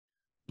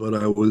but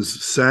I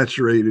was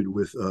saturated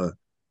with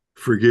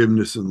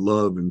forgiveness and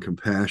love and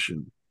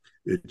compassion.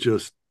 It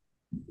just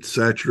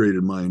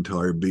saturated my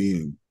entire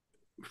being.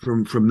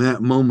 From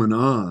that moment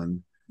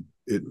on,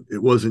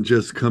 it wasn't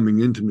just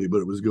coming into me, but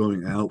it was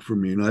going out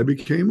from me, and I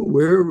became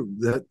aware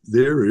that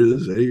there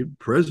is a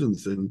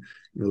presence. And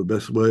the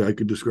best way I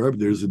could describe it,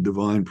 there's a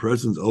divine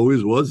presence.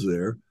 Always was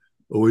there,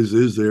 always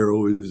is there,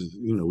 always.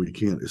 We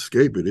can't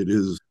escape it. It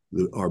is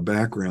our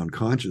background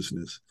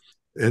consciousness,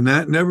 and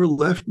that never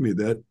left me.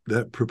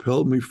 That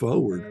propelled me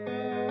forward.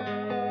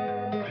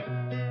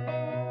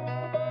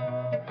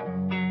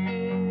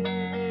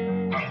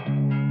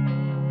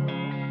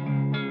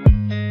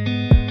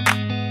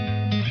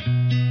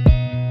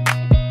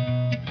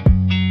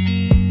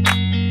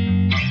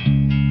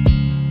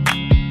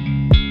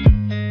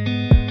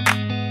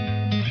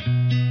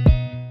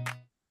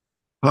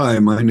 Hi,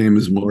 my name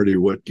is Marty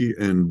Wuttke,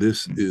 and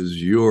this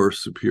is your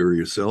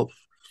superior self.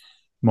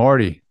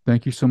 Marty,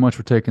 thank you so much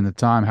for taking the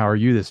time. How are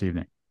you this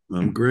evening?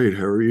 I'm great.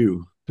 How are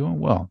you? Doing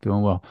well,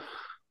 doing well.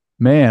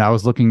 Man, I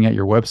was looking at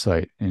your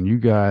website and you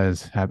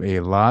guys have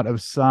a lot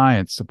of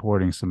science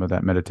supporting some of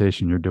that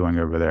meditation you're doing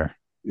over there.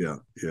 Yeah,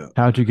 yeah.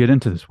 How'd you get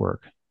into this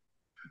work?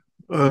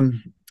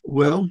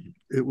 Well,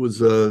 it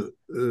was a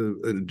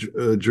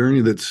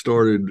journey that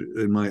started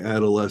in my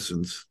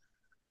adolescence.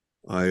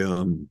 I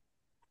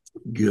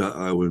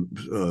was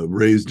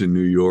raised in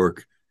New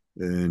York,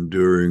 and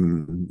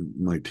during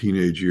my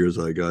teenage years,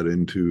 I got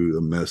into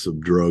a mess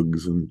of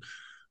drugs and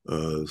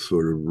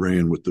sort of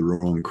ran with the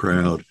wrong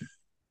crowd,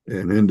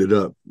 and ended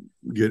up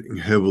getting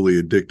heavily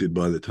addicted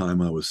by the time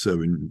I was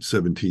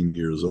 17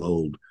 years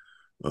old.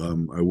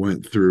 I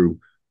went through,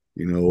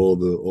 all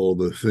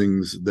the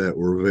things that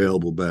were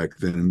available back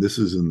then. And this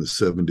is in the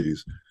 70s,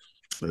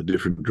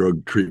 different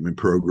drug treatment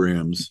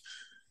programs.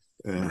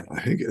 I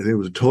think it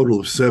was a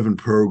total of 7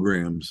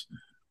 programs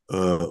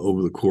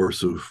over the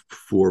course of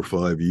 4 or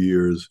 5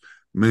 years,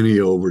 many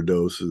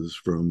overdoses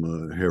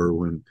from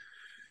heroin.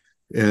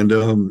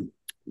 And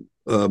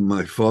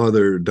my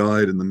father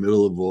died in the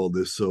middle of all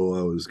this, so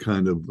I was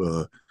kind of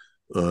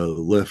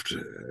left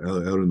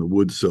out in the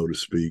woods, so to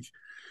speak.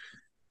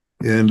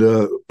 And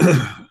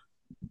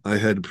I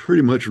had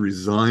pretty much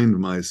resigned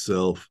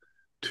myself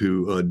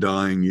to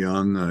dying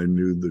young. I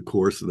knew the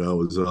course that I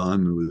was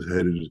on was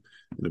headed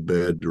in a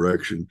bad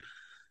direction.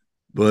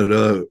 But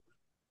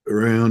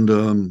around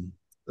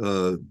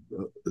the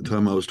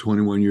time I was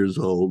 21 years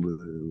old,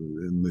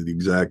 and the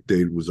exact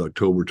date was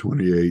October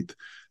 28th,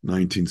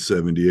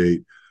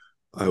 1978,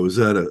 I was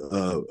at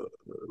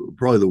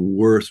probably the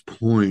worst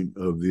point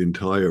of the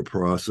entire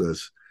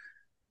process.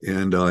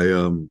 And I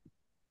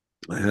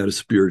had a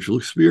spiritual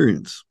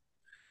experience.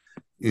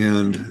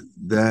 And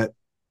that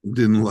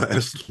didn't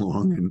last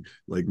long. And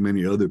like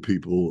many other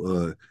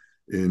people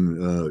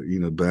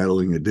in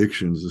battling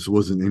addictions, this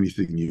wasn't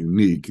anything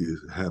unique. It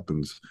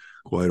happens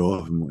quite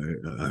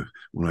often.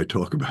 When I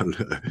talk about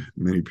it,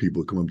 many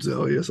people come up and say,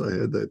 "Oh, yes, I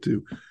had that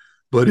too."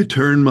 But it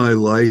turned my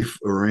life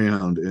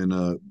around,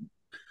 and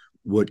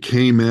what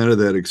came out of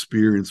that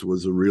experience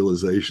was a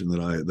realization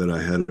that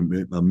I had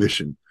a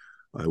mission.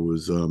 I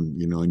was, I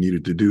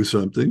needed to do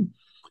something.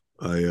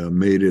 I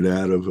made it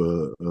out of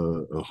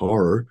a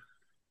horror,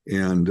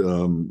 and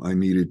I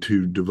needed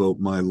to devote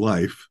my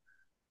life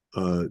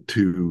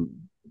to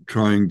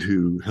trying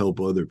to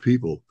help other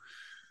people.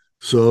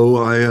 So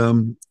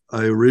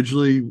I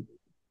originally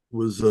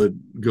was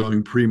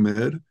going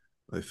pre-med.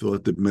 I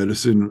thought that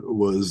medicine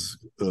was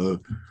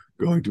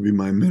going to be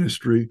my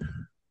ministry,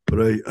 but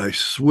I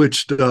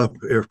switched up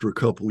after a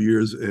couple of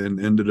years and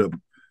ended up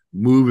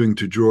moving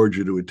to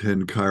Georgia to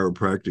attend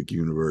chiropractic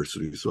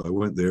university. So I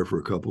went there for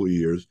a couple of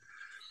years.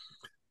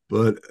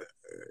 But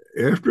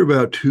after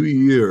about 2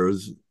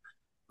 years,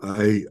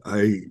 I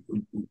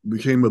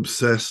became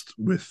obsessed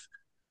with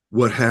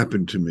what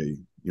happened to me.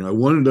 I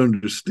wanted to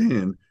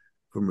understand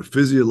from a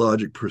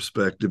physiologic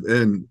perspective,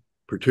 and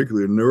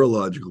particularly a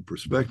neurological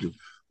perspective,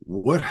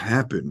 what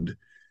happened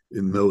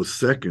in those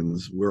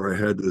seconds where I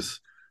had this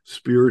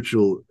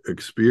spiritual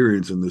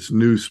experience and this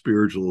new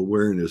spiritual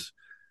awareness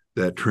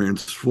that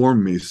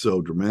transformed me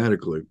so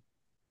dramatically.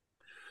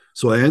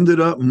 So I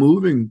ended up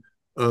moving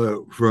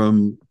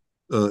from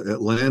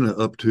Atlanta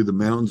up to the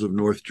mountains of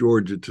North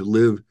Georgia to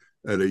live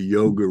at a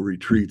yoga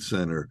retreat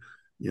center.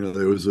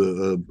 There was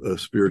a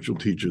spiritual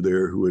teacher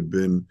there who had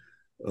been,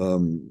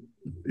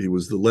 he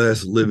was the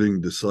last living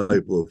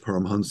disciple of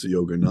Paramahansa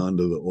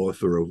Yogananda, the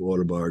author of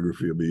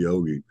Autobiography of a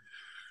Yogi.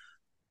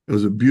 It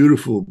was a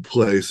beautiful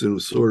place. It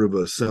was sort of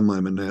a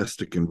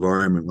semi-monastic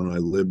environment when I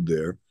lived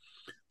there.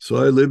 So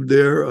I lived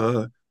there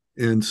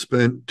and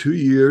spent 2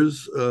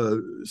 years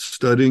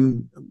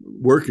studying,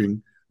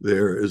 working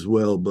there as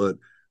well, but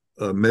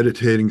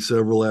meditating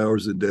several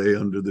hours a day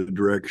under the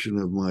direction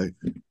of my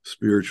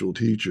spiritual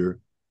teacher.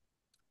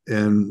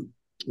 And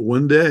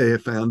one day I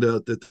found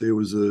out that there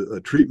was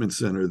a treatment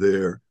center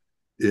there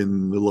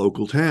in the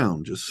local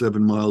town, just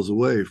 7 miles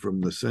away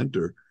from the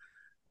center.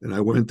 And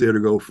I went there to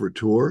go for a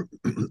tour,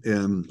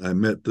 and I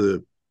met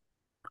the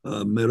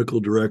medical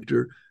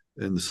director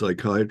and the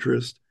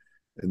psychiatrist.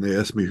 And they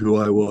asked me who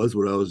I was,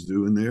 what I was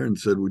doing there, and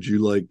said, would you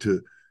like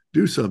to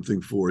do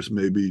something for us,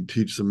 maybe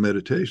teach some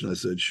meditation? I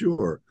said,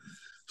 sure.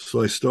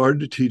 So I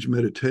started to teach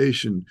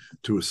meditation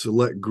to a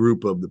select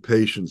group of the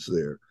patients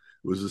there. It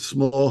was a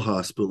small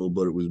hospital,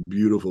 but it was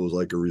beautiful. It was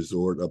like a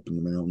resort up in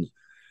the mountains.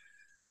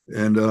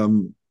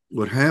 And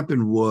what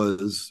happened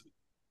was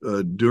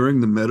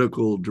during the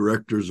medical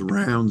director's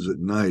rounds at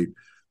night,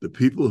 the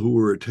people who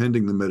were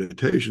attending the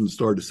meditation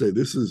started to say,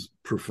 this is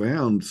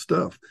profound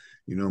stuff.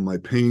 You know, my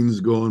pain's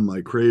gone,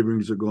 my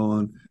cravings are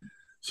gone.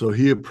 So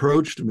he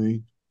approached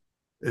me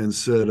and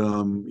said,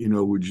 you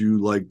know, would you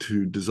like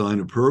to design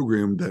a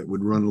program that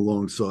would run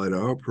alongside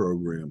our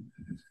program?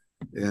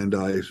 And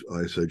I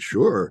said,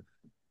 sure.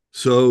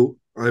 So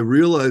I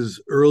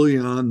realized early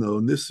on, though,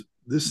 and this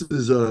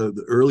is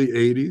the early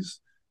 80s,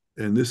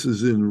 and this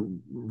is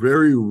in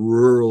very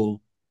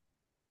rural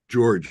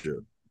Georgia.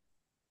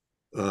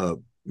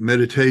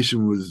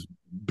 Meditation was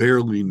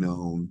barely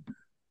known,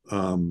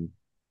 and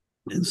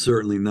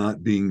certainly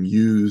not being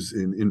used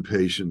in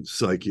inpatient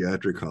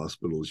psychiatric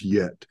hospitals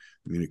yet.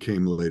 I mean, it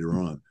came later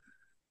on.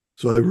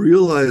 So I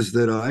realized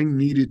that I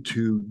needed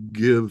to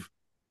give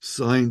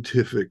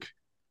scientific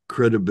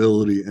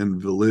credibility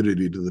and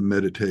validity to the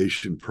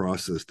meditation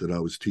process that I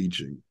was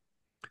teaching.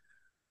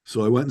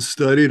 So I went and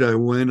studied. I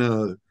went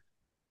to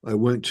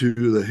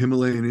the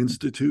Himalayan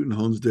Institute in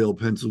Honesdale,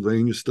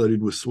 Pennsylvania,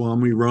 studied with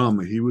Swami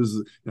Rama.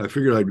 I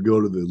figured I'd go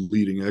to the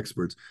leading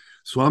experts.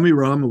 Swami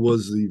Rama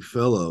was the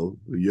fellow,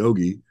 the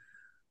yogi,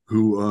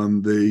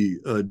 who they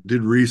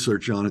did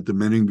research on at the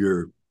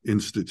Menninger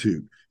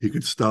Institute. He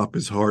could stop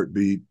his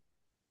heartbeat,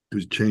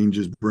 could change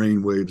his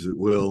brain waves at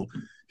will.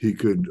 He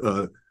could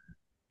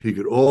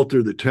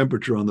alter the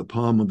temperature on the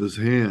palm of his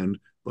hand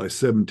by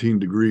 17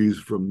 degrees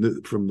from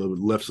the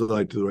left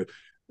side to the right,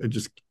 and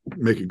just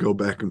make it go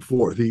back and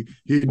forth. He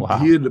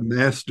had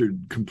mastered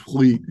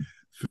complete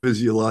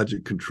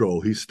physiologic control.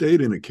 He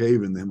stayed in a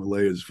cave in the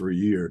Himalayas for a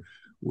year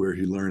where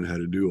he learned how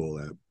to do all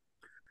that.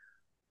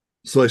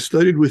 So I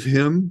studied with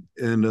him,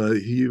 and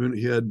he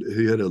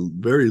had a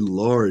very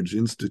large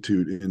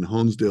institute in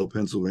Honesdale,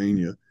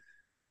 Pennsylvania,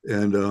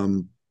 and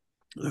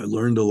I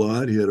learned a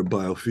lot. He had a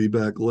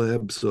biofeedback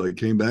lab, so I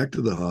came back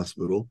to the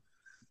hospital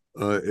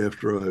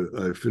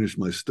after I finished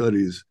my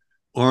studies,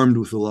 armed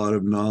with a lot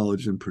of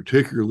knowledge, and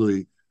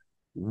particularly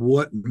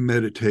what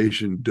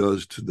meditation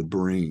does to the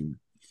brain.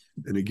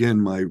 And again,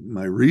 my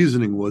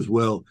reasoning was,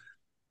 well,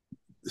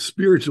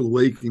 spiritual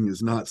awakening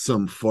is not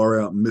some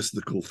far out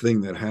mystical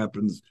thing that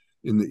happens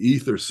in the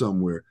ether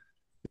somewhere.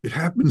 It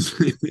happens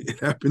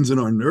in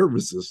our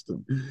nervous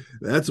system.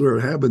 That's where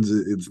it happens.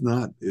 It's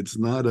not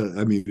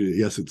I mean,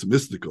 yes, it's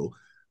mystical,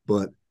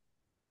 but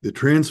the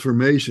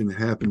transformation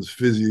happens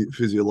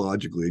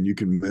physiologically, and you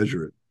can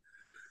measure it.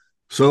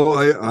 So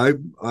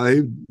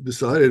I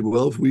decided,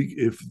 well,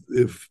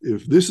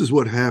 if this is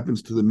what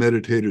happens to the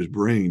meditator's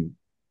brain,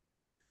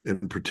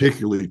 and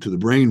particularly to the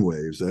brain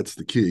waves, that's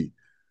the key.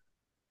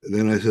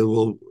 Then I said,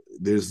 well,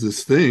 there's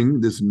this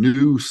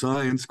new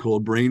science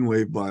called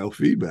brainwave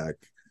biofeedback,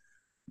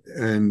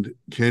 and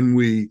can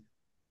we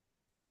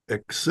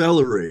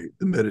accelerate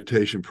the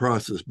meditation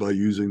process by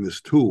using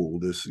this tool,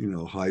 this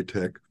high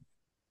tech?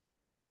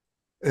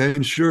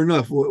 And sure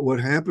enough, what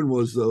happened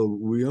was, though,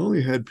 we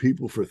only had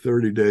people for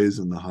 30 days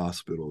in the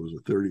hospital. It was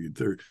a 30.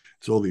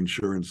 It's all the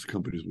insurance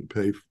companies would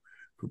pay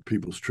for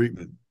people's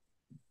treatment.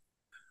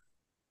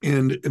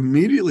 And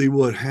immediately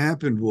what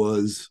happened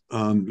was,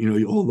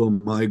 although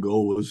my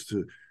goal was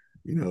to,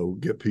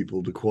 get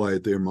people to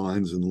quiet their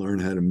minds and learn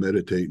how to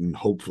meditate and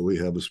hopefully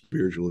have a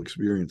spiritual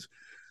experience,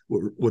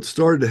 what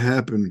started to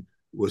happen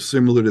was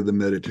similar to the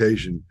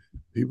meditation.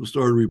 People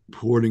started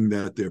reporting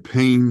that their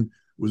pain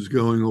was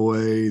going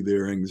away,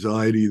 their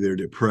anxiety, their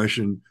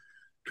depression,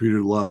 treated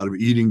a lot of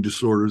eating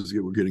disorders.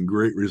 We're getting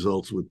great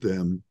results with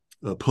them.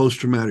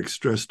 Post-traumatic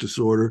stress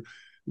disorder,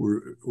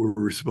 we're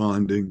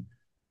responding.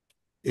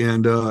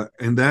 And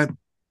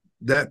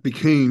that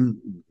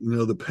became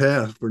the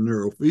path for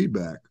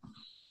neurofeedback.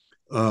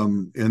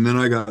 And then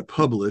I got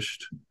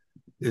published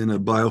in a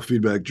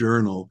biofeedback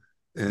journal,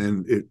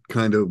 and it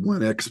kind of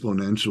went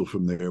exponential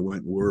from there,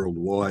 went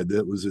worldwide.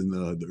 That was in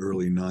the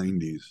early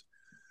 90s.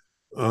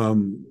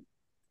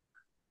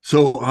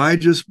 So I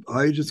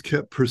just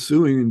kept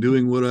pursuing and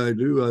doing what I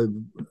do.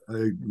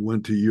 I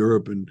went to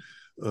Europe and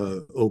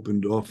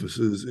opened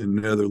offices in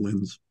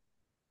Netherlands.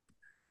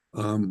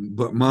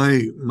 But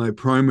my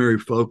primary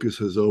focus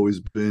has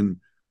always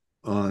been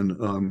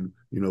on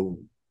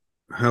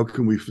how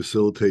can we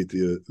facilitate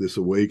this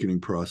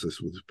awakening process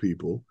with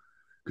people,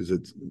 because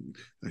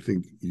I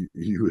think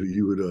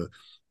you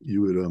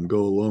would go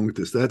along with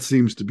this. That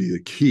seems to be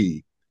the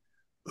key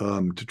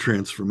to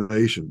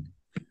transformation.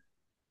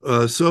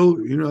 So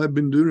I've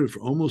been doing it for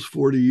almost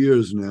 40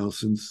 years now,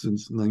 since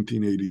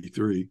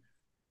 1983.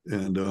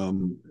 And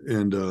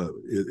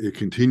it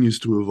continues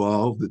to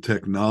evolve. The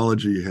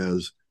technology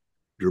has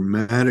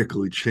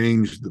dramatically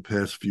changed the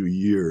past few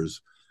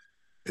years,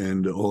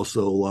 and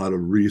also a lot of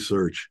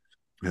research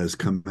has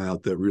come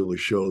out that really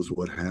shows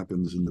what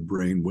happens in the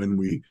brain when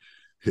we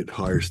hit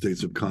higher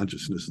states of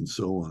consciousness and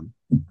so on.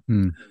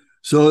 Hmm.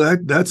 So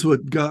that's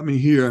what got me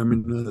here. I'm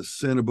in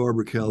Santa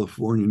Barbara,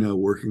 California now,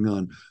 working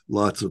on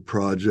lots of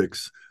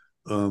projects.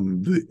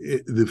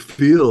 The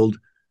field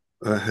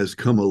has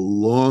come a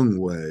long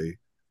way.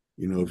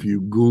 You know, if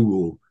you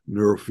Google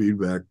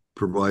neurofeedback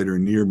provider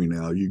near me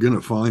now, you're going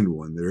to find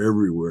one. They're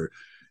everywhere.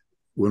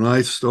 When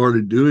I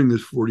started doing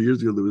this 40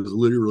 years ago, there was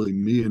literally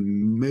me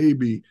and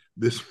maybe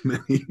this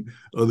many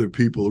other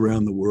people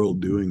around the world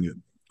doing it.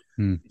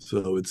 Hmm.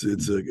 So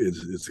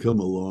it's come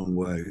a long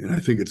way, and I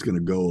think it's going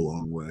to go a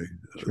long way.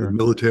 The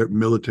Sure.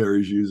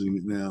 military's using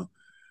it now,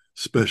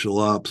 special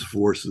ops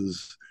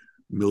forces,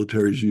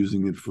 military's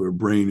using it for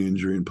brain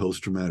injury and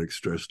post traumatic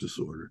stress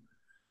disorder.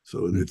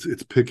 So Hmm.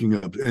 it's picking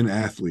up, and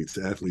athletes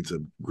have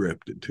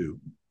gripped it too.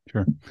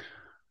 Sure.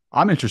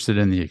 I'm interested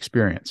in the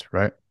experience,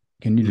 right?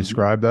 Can you Mm-hmm.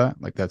 describe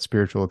that, like that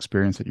spiritual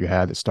experience that you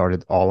had that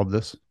started all of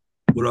this?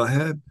 What I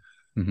had,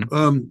 Mm-hmm.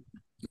 um,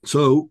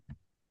 so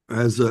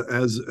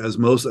as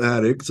most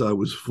addicts, I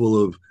was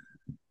full of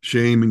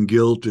shame and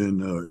guilt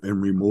and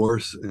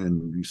remorse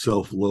and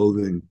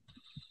self-loathing.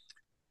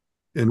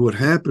 And what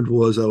happened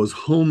was I was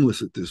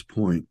homeless at this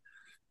point,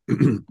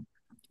 and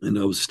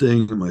I was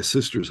staying in my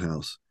sister's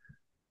house,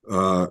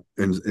 and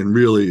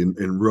really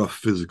in rough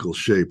physical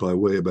shape. I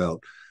weigh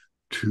about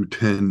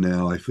 210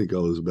 now. I think I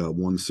was about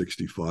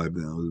 165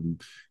 now,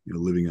 and, you know,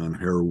 living on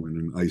heroin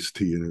and iced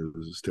tea, and it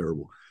was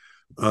terrible.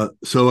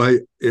 So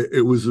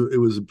it was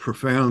a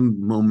profound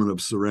moment of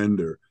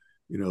surrender.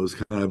 You know, it was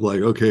kind of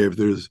like, okay, if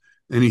there's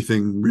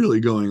anything really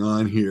going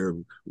on here,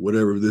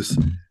 whatever this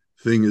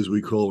thing is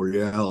we call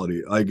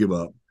reality, I give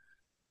up.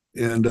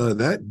 And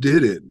that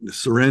did it.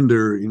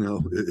 Surrender, you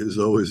know, is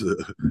always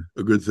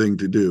a good thing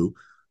to do.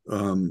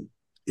 And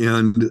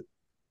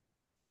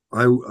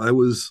I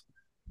was,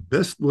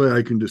 best way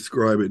I can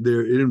describe it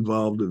there, it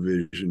involved a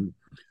vision,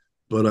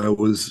 but I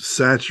was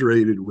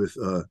saturated with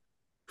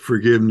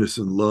forgiveness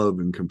and love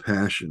and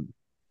compassion.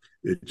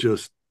 It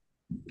just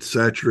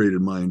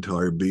saturated my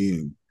entire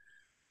being.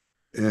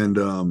 And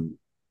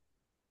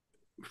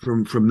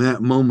from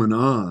that moment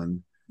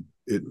on,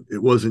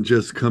 it wasn't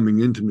just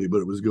coming into me, but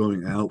it was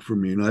going out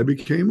from me. And I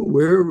became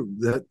aware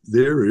that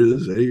there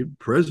is a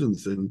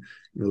presence. And,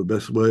 you know, the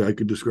best way I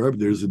could describe it,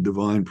 there's a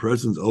divine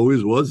presence,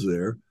 always was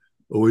there,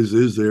 always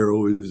is there,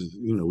 always,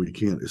 you know, we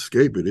can't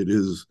escape it. It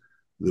is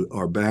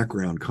our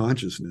background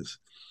consciousness.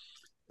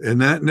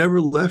 And that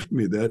never left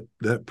me.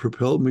 That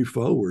propelled me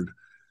forward.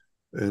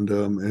 And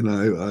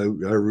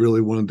I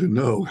really wanted to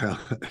know how,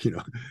 you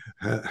know,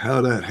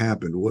 how that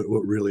happened, what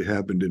really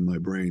happened in my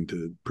brain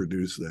to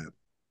produce that.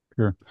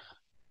 Sure.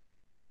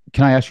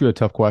 Can I ask you a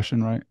tough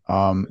question, right?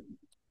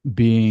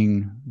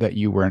 Being that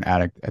you were an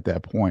addict at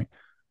that point,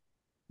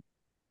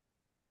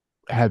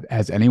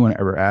 has anyone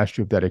ever asked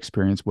you if that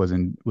experience was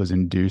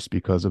induced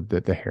because of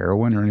the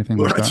heroin or anything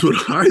Well, like that's that?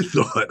 what I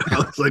thought. I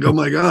was like, oh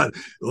my God,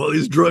 all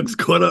these drugs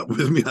caught up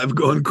with me. I've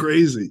gone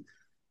crazy.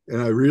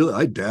 And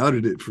I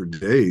doubted it for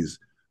days,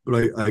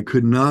 but I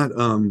could not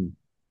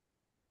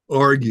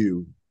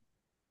argue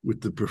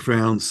with the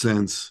profound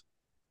sense,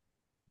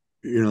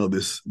 you know,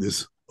 this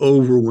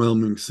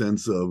overwhelming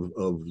sense of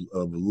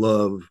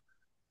love,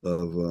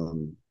 of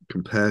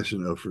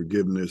compassion, of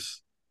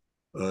forgiveness.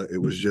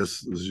 It was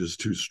just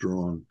too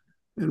strong.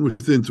 And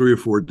within 3 or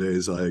 4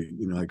 days, I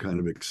kind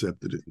of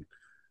accepted it,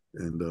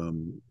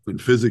 and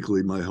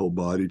physically my whole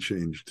body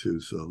changed too.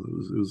 So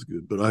it was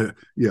good. But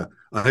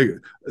I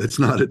it's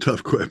not a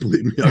tough question.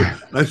 Believe me,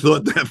 I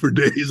thought that for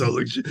days. I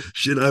was like,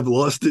 shit, I've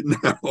lost it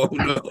now. Oh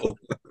no.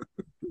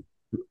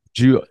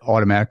 Did you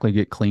automatically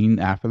get clean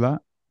after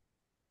that?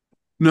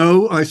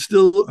 No, I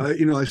still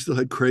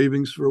had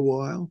cravings for a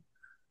while.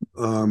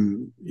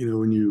 You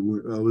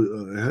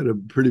know, I had a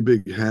pretty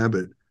big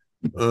habit,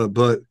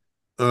 but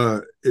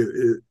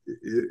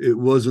it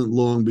wasn't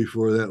long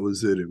before that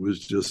was it. It was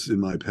just in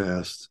my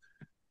past,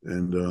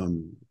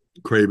 and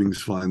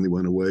cravings finally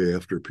went away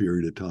after a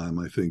period of time.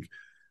 I think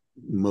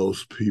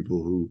most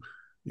people who,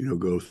 you know,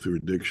 go through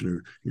addiction,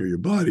 or, you know, your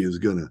body is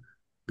gonna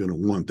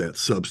want that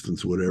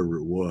substance, whatever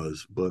it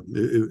was, but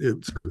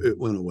it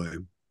went away.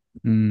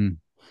 Mm.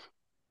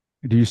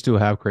 Do you still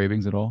have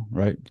cravings at all?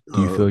 Right?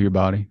 Do you Uh, feel your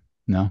body?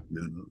 No.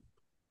 you know,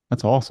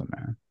 That's awesome,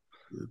 man.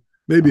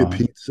 maybe a Uh,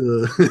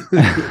 pizza.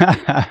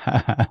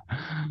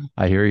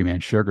 I hear you, man.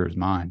 Sugar is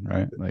mine,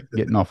 right? Like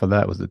getting off of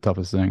that was the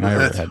toughest thing I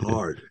ever That's had to do.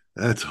 hard.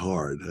 That's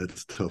hard.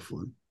 That's a tough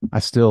one. I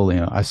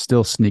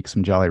still sneak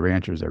some Jolly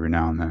Ranchers every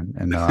now and then,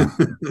 and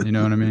you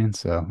know what I mean.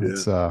 So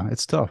Yeah.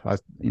 it's tough.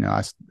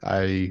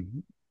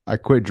 I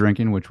quit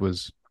drinking, which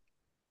was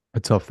a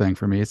tough thing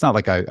for me. It's not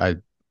like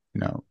you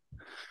know,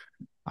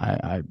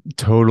 I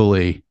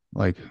totally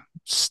like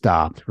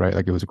stopped, right?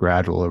 Like it was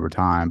gradual over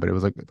time, but it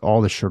was like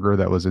all the sugar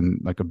that was in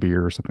like a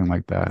beer or something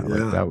like that.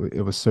 Like Yeah.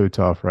 it was so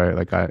tough, right?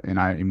 Like I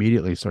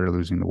immediately started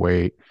losing the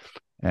weight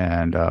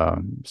and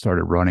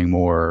started running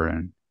more,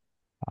 and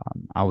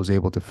I was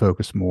able to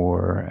focus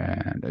more,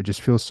 and it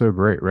just feels so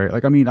great, right?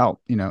 Like I mean,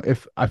 I'll, you know,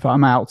 if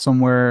I'm out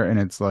somewhere and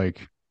it's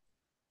like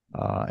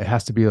It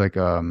has to be like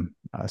a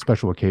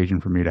special occasion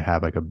for me to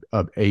have like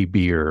a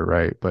beer,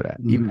 right? But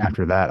even Mhm.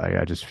 after that,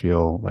 I just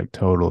feel like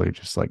totally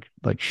just like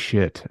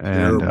shit,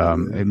 and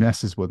Terrible, it yeah,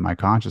 messes with my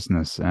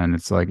consciousness, and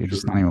it's like it's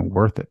just not sure. even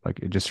worth it. Like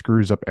it just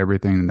screws up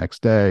everything the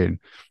next day, and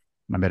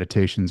my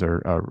meditations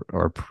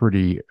are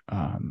pretty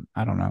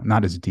I don't know,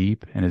 not as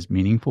deep and as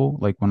meaningful.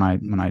 Like when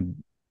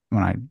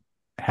I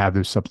have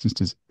those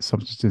substances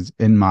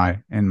in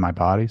my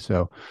body,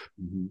 so.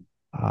 Mhm.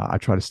 I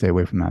try to stay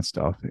away from that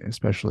stuff,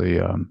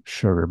 especially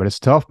sugar. But it's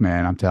tough,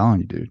 man. I'm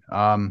telling you, dude.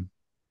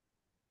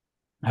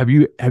 Have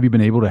you been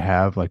able to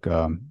have like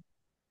a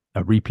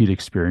repeat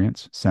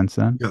experience since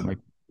then, Yeah, like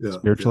yeah, yeah,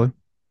 spiritually?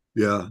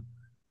 yeah.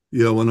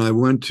 Yeah, when I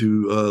went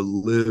to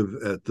live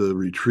at the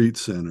retreat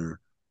center,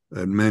 I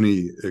had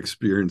many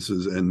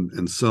experiences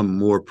and some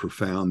more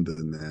profound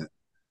than that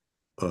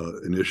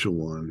initial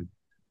one.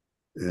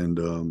 And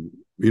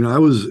you know, I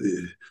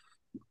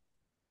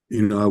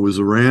was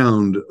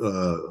around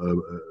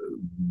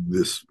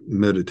this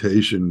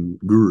meditation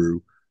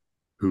guru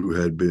who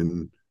had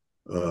been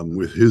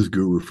with his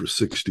guru for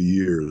 60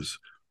 years.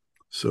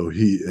 So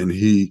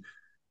he,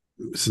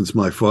 since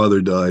my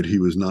father died, he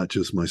was not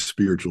just my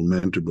spiritual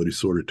mentor, but he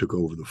sort of took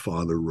over the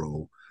father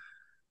role.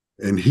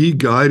 And he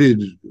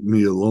guided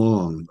me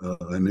along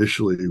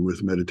initially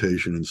with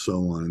meditation and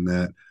so on,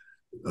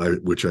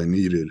 and which I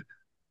needed.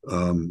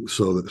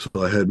 So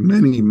I had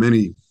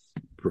many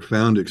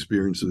profound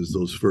experiences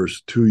those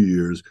first 2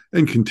 years,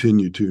 and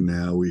continue to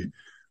now. We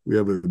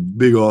have a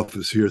big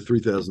office here,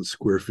 3,000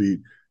 square feet,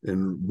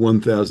 and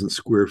 1,000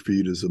 square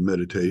feet is a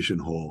meditation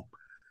hall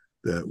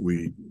that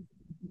we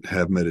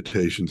have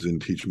meditations and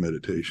teach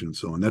meditation and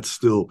so on. That's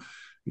still,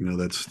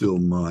 that's still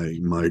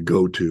my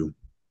go to.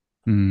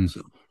 Mm.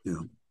 So you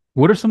know.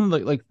 What are some of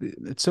like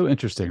it's so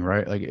interesting,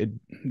 right? Like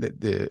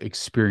the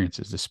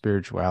experiences, the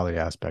spirituality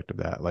aspect of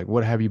that. Like,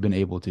 what have you been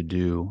able to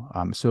do?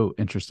 I'm so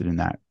interested in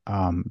that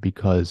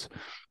because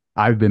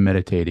I've been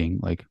meditating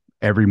like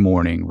every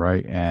morning,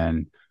 right,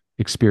 and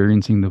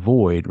experiencing the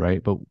void,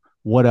 right? But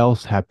what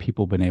else have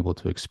people been able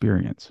to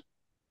experience?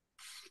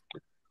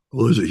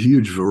 Well, there's a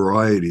huge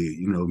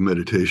variety, of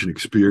meditation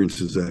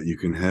experiences that you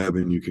can have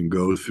and you can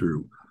go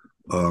through.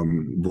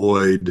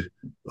 Void,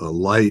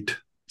 light,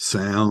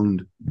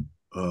 sound,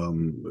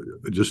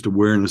 just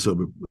awareness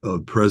of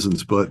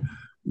presence. But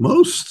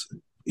most,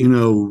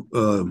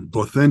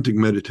 authentic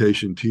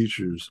meditation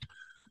teachers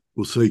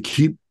will say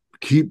keep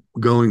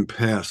going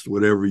past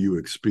whatever you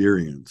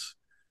experience,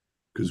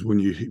 because when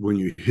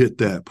you hit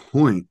that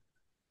point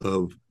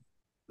of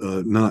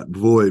not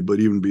void, but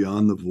even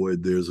beyond the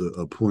void, there's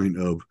a point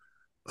of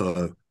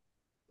uh,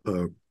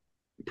 uh,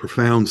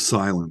 profound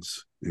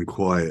silence and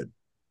quiet,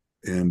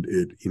 and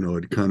it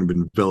kind of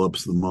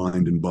envelops the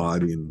mind and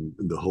body and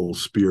the whole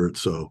spirit.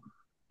 So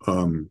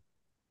um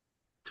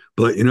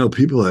but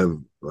people have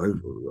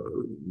I've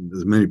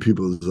as many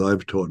people as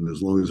I've taught, and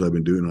as long as I've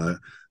been doing it,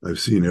 I've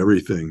seen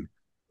everything,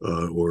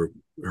 or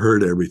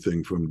heard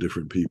everything from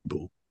different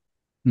people.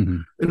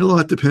 Hmm. And a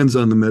lot depends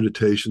on the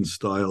meditation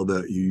style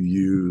that you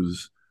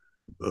use,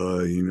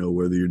 whether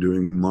you're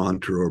doing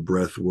mantra or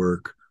breath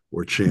work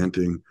or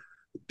chanting.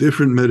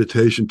 Different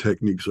meditation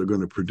techniques are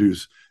going to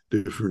produce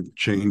different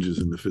changes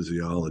in the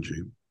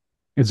physiology.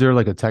 Is there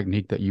like a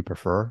technique that you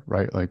prefer,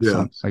 right? Like Yeah.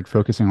 some like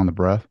focusing on the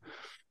breath?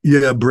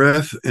 Yeah,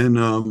 breath, and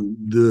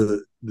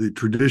the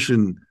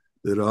tradition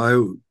that I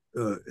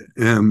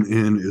am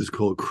in is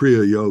called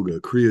Kriya Yoga.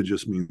 Kriya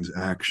just means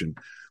action,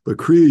 but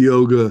Kriya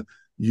Yoga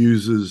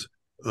uses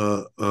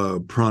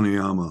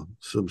pranayama,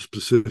 some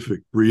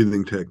specific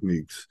breathing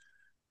techniques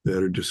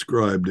that are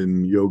described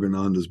in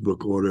Yogananda's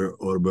book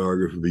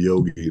Autobiography of a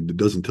Yogi. It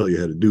doesn't tell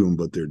you how to do them,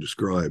 but they're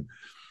described,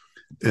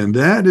 and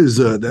that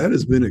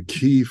has been a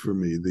key for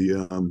me.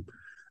 The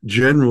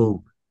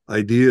general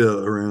idea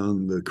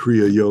around the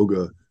Kriya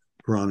Yoga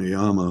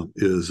pranayama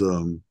is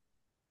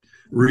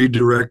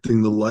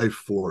redirecting the life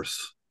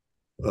force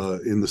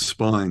in the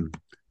spine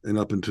and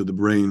up into the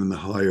brain and the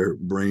higher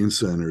brain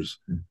centers.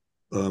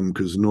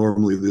 Because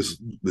normally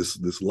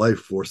this life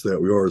force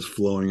that we are is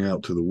flowing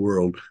out to the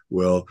world.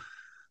 Well,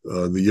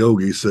 the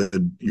yogi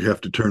said you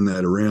have to turn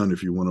that around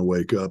if you want to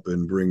wake up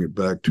and bring it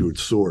back to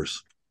its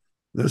source.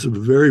 That's a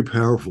very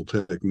powerful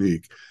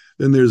technique.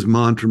 Then there's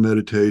mantra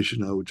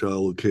meditation, which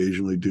I'll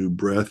occasionally do,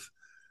 breath.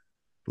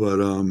 But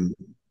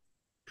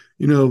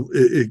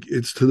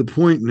it's to the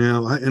point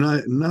now, and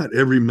I not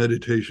every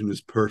meditation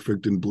is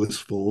perfect and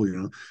blissful.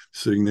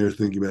 Sitting there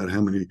thinking about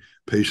how many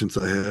patients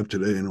I have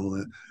today and all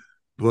that.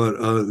 But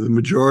the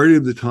majority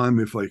of the time,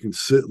 if I can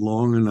sit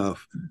long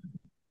enough,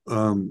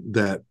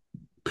 that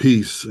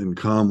peace and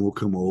calm will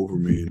come over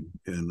me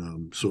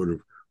and sort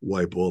of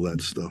wipe all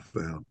that stuff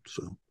out.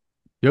 So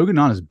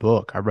Yogananda's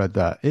book, I read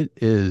that. It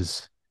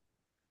is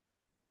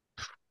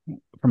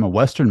from a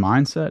Western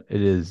mindset,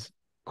 it is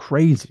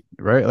crazy,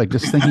 right? Like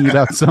just thinking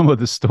about some of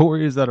the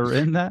stories that are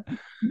in that.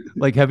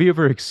 Like, have you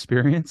ever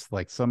experienced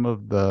like some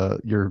of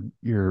your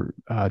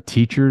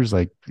teachers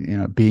like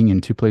being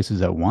in two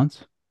places at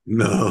once?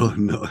 no,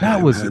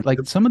 That was like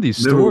some of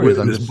these never stories.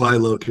 I'm witnessed just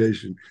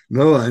bilocation.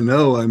 No, I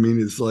know. I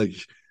mean, it's like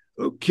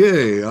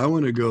okay, I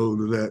want to go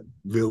to that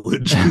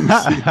village and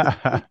see.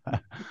 I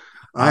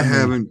I mean,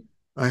 haven't,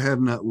 I have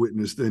not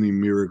witnessed any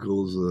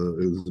miracles.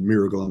 It's a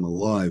miracle I'm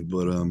alive,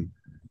 but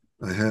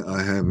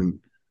I haven't.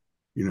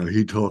 You know,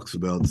 he talks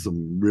about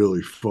some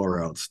really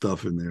far out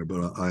stuff in there,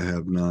 but I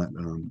have not.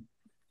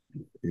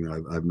 You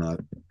know, I've not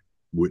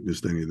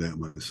witnessed any of that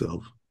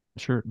myself.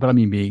 sure, but I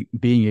mean,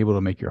 being able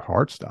to make your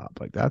heart stop,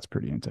 like that's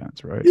pretty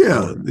intense, right?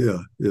 Yeah, Or yeah,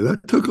 yeah.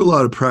 That took a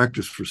lot of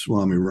practice for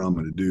Swami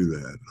Rama to do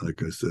that.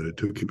 Like I said, it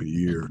took him a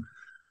year,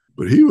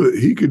 but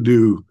he could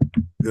do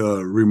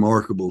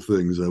remarkable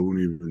things I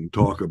wouldn't even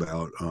talk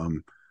about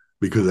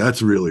because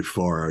that's really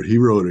far out. He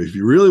wrote, if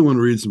you really want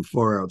to read some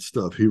far out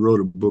stuff, he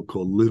wrote a book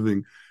called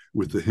Living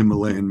with the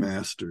Himalayan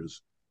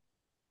Masters.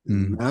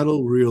 And mm.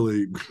 that'll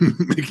really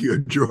make your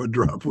jaw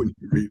drop when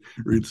you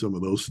read some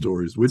of those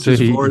stories, which, So as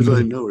far as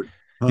I know it,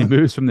 he huh?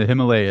 moves from the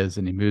Himalayas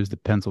and he moves to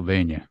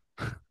Pennsylvania.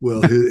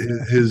 Well,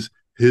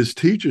 his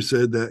teacher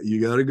said that you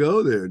got to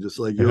go there, just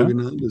like Yeah.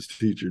 Yogananda's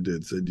teacher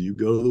did. Said you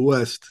go to the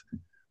West,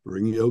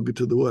 bring yoga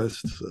to the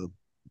West. So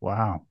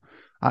Wow.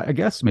 I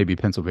guess maybe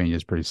Pennsylvania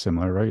is pretty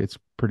similar, right? It's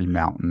pretty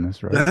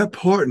mountainous, right? that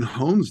part in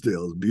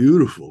Honesdale is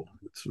beautiful.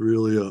 It's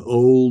really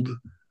old.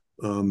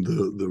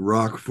 The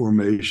rock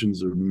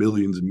formations are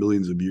millions and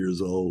millions of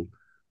years old,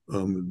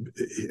 um,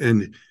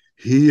 and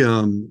he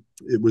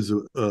it was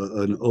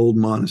an old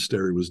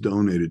monastery was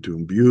donated to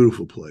him.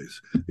 Beautiful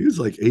place. He was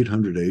like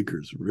 800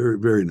 acres. Very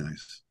very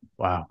nice.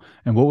 Wow.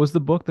 And what was the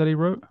book that he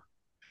wrote?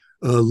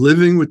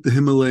 Living with the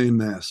Himalayan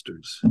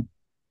masters.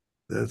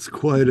 That's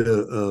quite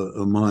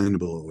a mind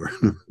blower.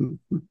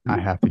 I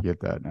have to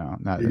get that now.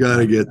 You got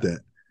to get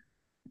that.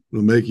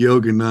 It'll make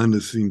Yogananda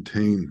seem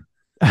tame.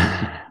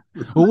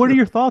 Well, what are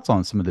your thoughts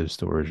on some of those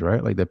stories,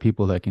 right? Like the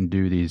people that can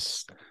do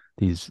these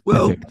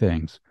Well, epic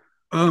things.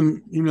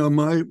 you know,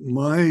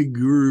 my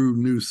guru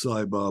knew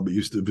Sai Baba,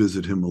 used to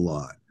visit him a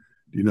lot.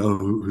 Do you know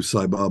who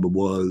Sai Baba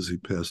was? He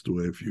passed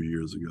away a few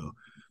years ago.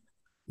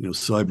 You know,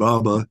 Sai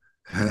Baba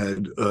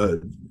had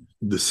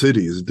the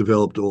cities,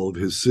 developed all of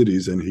his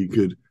cities, and he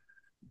could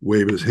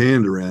wave his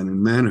hand around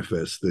and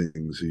manifest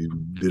things. He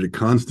did it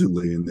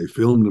constantly, and they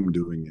filmed him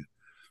doing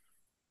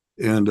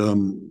it. And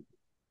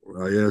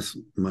I asked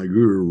my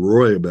guru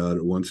Roy about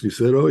it once. And he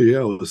said, "Oh yeah,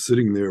 I was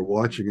sitting there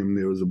watching him.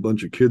 There was a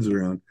bunch of kids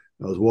around.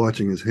 I was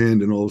watching his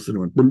hand, and all of a sudden it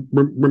went brum,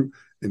 brum, brum,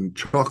 and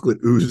chocolate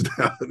oozed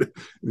out, and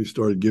he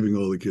started giving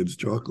all the kids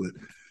chocolate."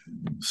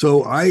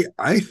 So I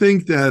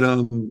think that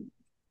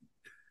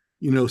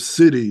you know,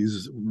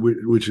 cities,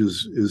 which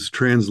is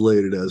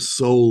translated as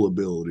soul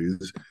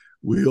abilities,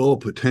 we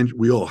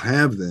all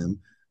have them,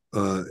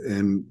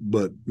 and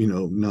but you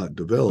know, not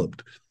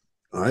developed.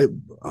 I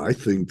I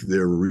think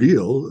they're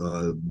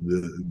real.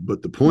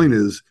 But the point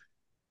is,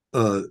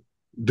 uh,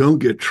 don't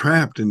get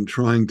trapped in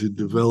trying to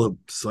develop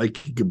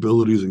psychic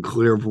abilities and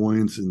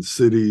clairvoyance in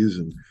cities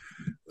and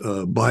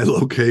by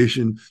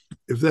location.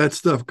 If that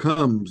stuff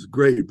comes,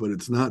 great, but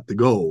it's not the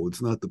goal.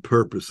 It's not the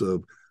purpose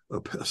of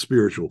a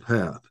spiritual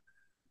path.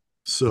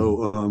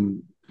 So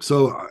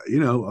you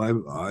know,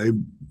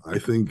 I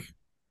think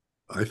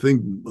I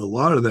think a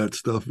lot of that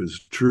stuff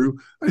is true.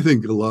 I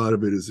think a lot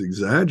of it is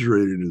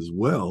exaggerated as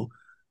well.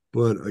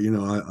 But you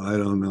know, I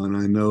don't know, and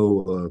I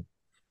know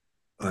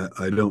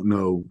I don't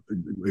know.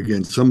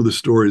 Again, some of the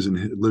stories in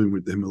Living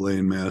with the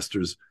Himalayan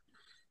Masters,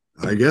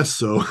 I guess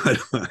so. I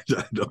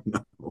don't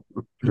know.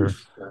 Sure.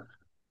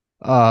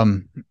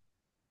 Um,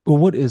 well,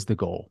 what is the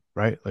goal,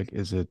 right? Like,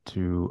 is it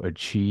to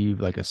achieve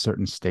like a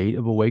certain state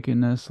of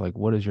awakeness? Like,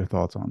 what is your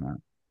thoughts on that?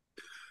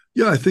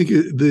 Yeah, I think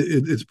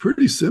it's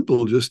pretty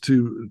simple, just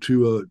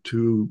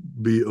to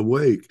be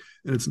awake,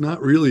 and it's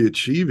not really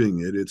achieving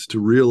it. It's to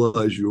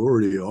realize you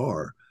already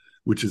are,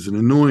 which is an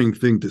annoying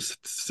thing to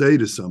say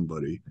to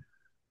somebody,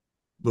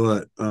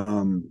 but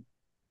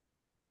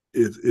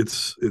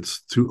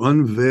it's to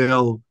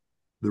unveil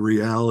the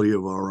reality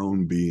of our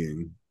own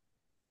being.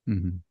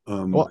 Hmm.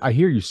 Um, Well, I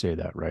hear you say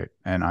that, right?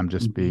 And I'm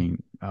just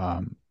being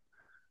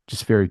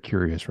just very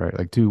curious, right?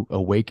 Like to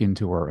awaken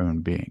to our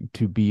own being,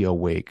 to be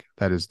awake.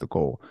 That is the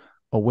goal.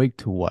 Awake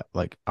to what?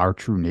 Like our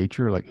true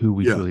nature, like who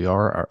we yeah, truly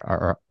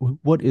are.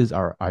 What is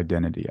our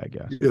identity? I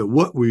guess. yeah,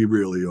 what we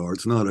really are.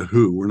 It's not a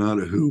who. We're not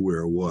a who.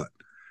 We're a what.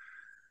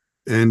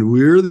 And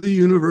we're the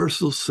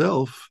universal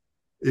self,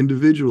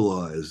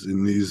 individualized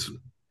in these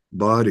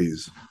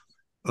bodies.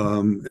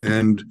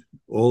 And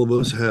all of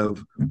us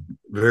have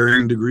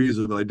varying degrees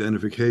of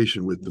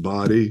identification with the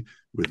body,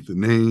 with the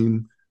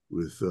name,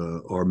 with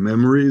our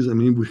memories. I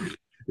mean,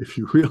 if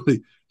you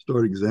really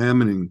start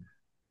examining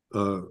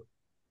uh,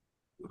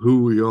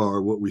 who we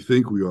are, what we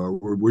think we are,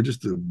 we're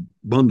just a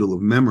bundle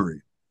of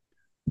memory.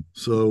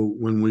 So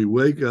when we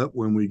wake up,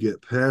 when we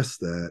get past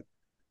that,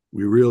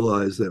 we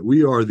realize that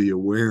we are the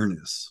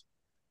awareness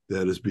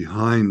that is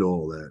behind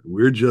all that.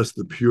 We're just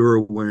the pure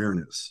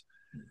awareness.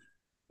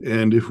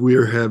 And if we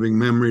are having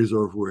memories,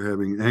 or if we're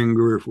having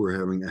anger, if we're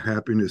having a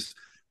happiness,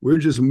 we're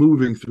just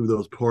moving through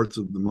those parts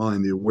of the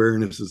mind. The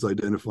awareness is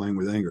identifying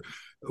with anger.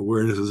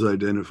 Awareness is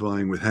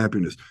identifying with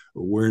happiness.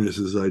 Awareness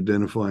is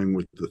identifying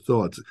with the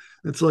thoughts.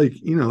 It's like,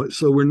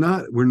 so we're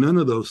none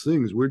of those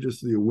things. We're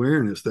just the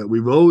awareness that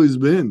we've always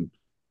been.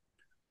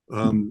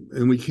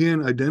 And we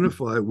can't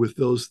identify with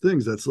those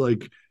things. That's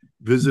like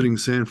visiting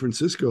San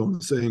Francisco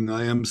and saying,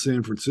 I am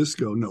San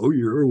Francisco. No,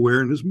 your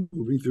awareness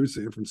moving through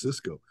San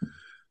Francisco.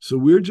 So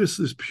we're just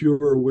this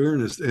pure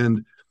awareness.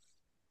 And,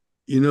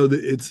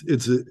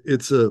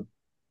 it's a,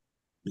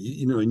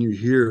 and you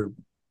hear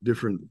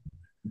different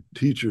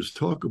teachers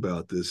talk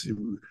about this.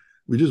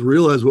 We just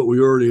realize what we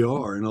already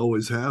are and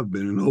always have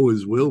been and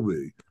always will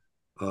be.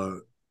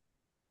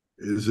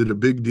 Is it a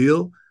big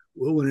deal?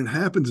 Well, when it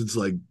happens, it's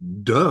like,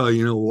 duh,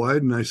 why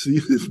didn't I see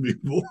this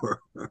before?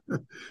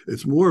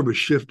 It's more of a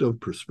shift of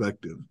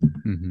perspective,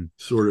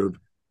 sort of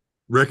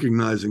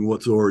recognizing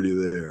what's already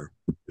there.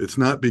 It's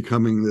not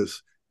becoming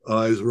this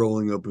eyes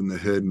rolling up in the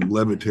head and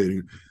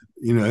levitating.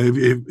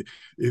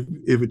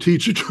 If a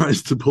teacher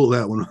tries to pull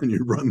that one on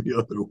you, run the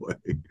other way.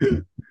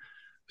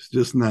 It's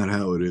just not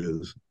how it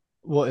is.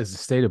 Well, is the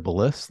state of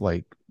bliss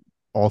like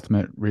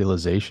ultimate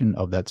realization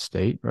of that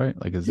state, right?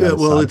 Like, is that a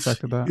side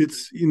effect of that?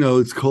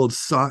 It's called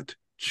Sat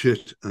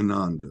Chit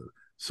Ananda.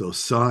 So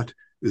Sat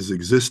is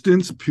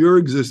existence, pure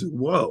existence.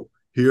 Whoa,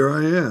 here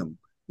I am.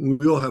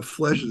 We all have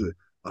flesh.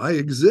 I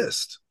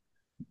exist.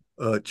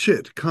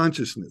 Chit,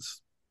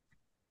 consciousness.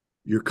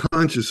 You're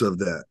conscious of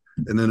that.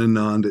 And then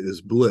Ananda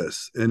is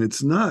bliss. And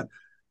it's not,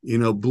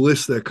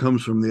 bliss that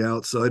comes from the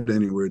outside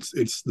anywhere.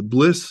 It's the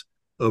bliss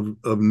of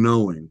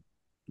knowing,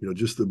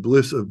 just the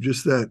bliss of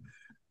just that.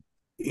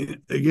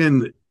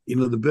 Again,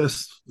 the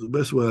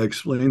best way I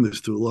explain this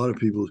to a lot of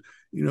people is,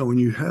 when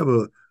you have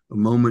a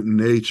moment in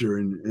nature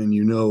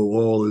and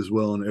all is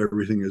well and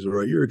everything is all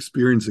right, you're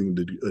experiencing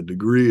a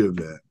degree of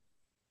that.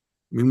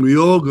 I mean, we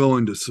all go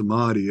into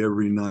samadhi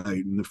every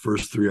night in the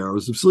first 3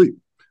 hours of sleep.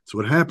 That's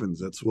what happens.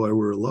 That's why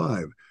we're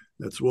alive.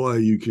 That's why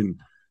you can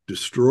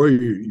destroy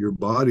your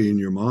body and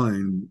your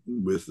mind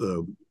with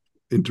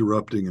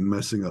interrupting and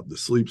messing up the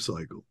sleep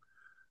cycle.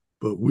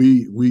 But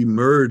we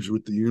merge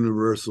with the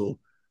universal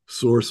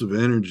source of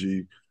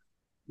energy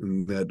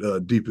in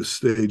that deepest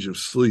stage of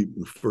sleep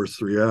in the first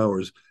 3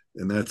 hours.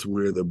 And that's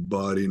where the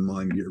body and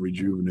mind get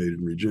rejuvenated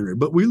and regenerated.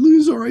 But we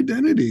lose our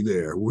identity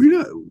there.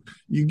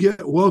 You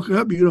get woken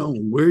up, you don't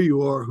know where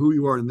you are, who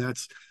you are, and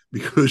that's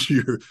because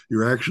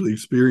you're actually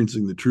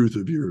experiencing the truth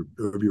of your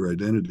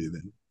identity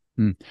then.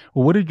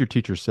 Well, what did your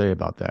teacher say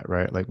about that,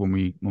 right? Like when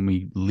we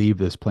leave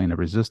this plane of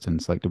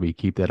resistance, like do we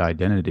keep that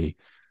identity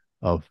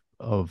of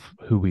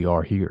who we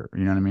are here?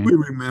 You know what I mean? We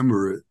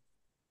remember it,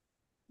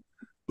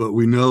 but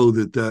we know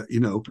that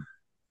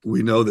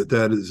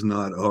is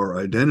not our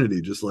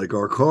identity, just like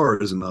our car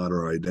is not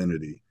our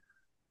identity.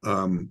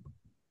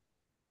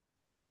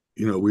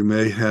 We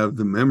may have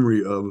the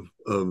memory of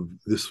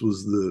this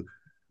was the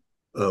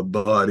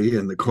body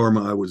and the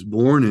karma I was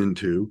born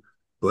into,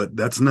 but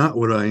that's not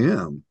what I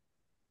am.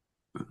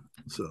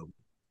 So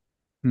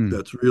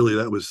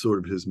that was sort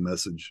of his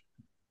message.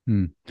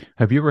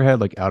 Have you ever had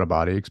like out of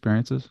body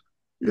experiences?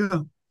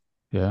 Yeah.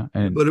 Yeah.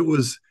 But it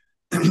was,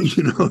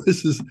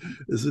 this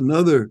is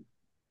another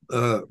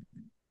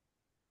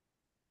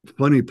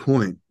funny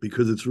point,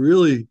 because it's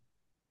really,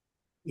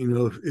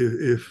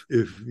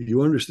 if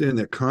you understand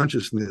that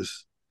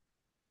consciousness,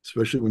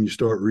 especially when you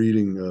start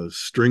reading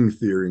string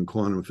theory and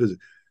quantum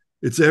physics,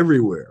 it's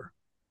everywhere.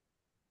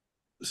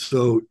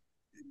 So,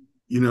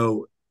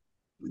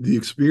 the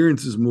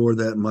experience is more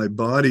that my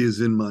body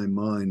is in my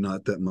mind,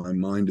 not that my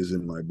mind is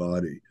in my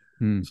body.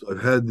 So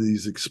I've had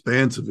these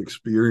expansive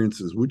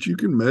experiences, which you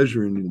can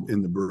measure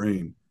in the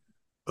brain,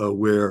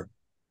 where,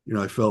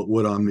 I felt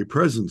what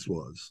omnipresence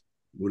was.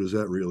 What does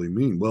that really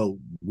mean? Well,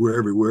 we're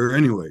everywhere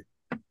anyway.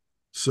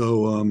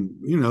 So,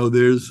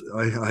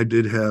 I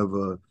did have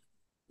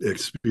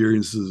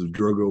experiences of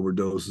drug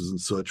overdoses and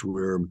such,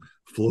 where I'm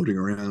floating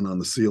around on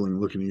the ceiling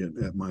looking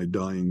at my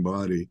dying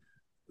body,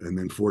 and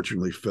then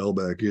fortunately fell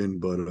back in.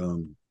 But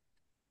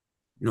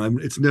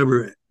it's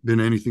never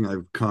been anything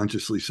I've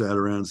consciously sat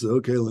around and said,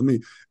 okay, let me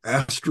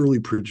astrally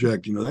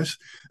project.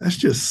 That's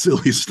just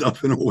silly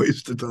stuff and a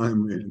waste of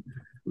time, man.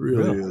 It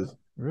really is.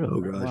 Really?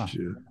 Oh gosh,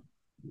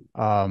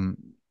 wow. Yeah.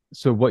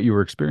 So what you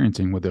were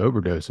experiencing with the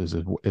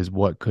overdoses is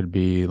what could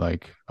be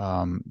like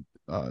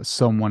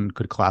someone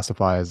could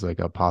classify as like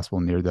a possible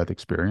near-death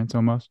experience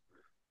almost.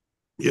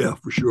 Yeah,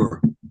 for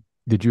sure.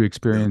 Did you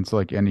experience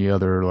like any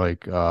other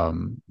like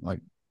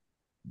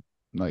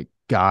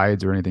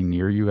guides or anything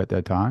near you at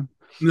that time?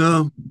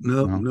 No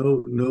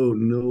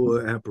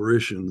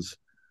apparitions.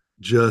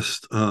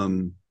 Just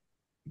the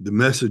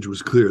message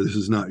was clear. This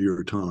is not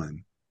your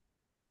time.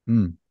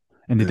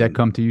 And did that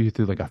come to you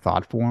through like a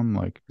thought form?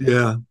 Like,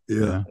 yeah.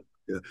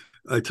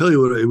 I tell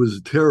you what, it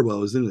was terrible. I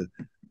was in a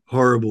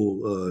horrible,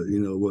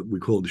 what we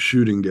called the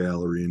shooting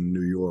gallery in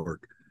New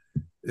York,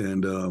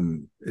 and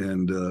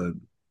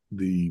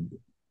the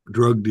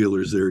drug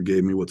dealers there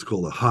gave me what's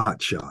called a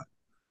hot shot,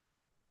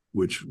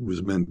 which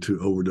was meant to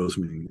overdose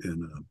me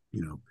and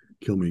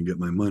kill me and get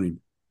my money.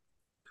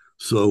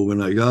 So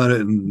when I got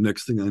it, and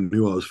next thing I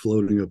knew, I was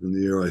floating up in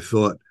the air. I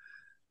thought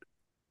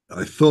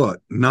I thought,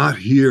 not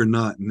here,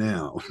 not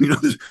now,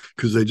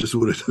 because they just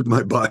would have took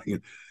my body,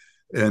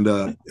 and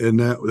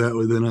that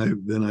was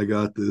then I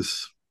got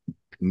this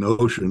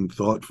notion,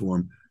 thought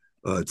form,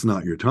 it's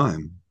not your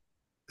time,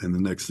 and the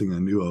next thing I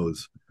knew, I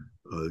was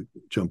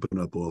jumping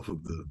up off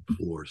of the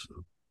floor.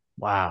 So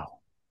Wow.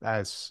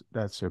 That's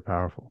so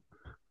powerful.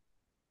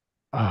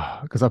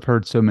 Because I've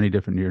heard so many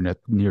different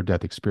near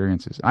death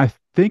experiences. I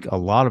think a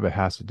lot of it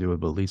has to do with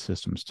belief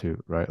systems too,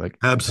 right? Like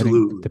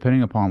absolutely,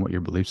 depending upon what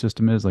your belief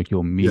system is, like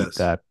you'll meet yes,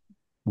 that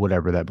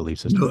whatever that belief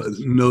system no, is.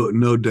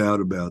 no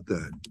doubt about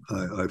that.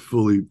 I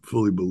fully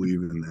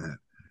believe in that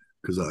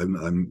because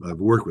I've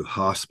worked with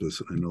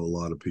hospice. I know a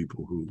lot of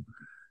people who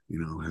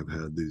have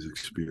had these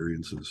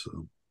experiences.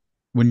 So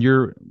When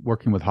you're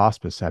working with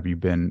hospice, have you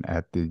been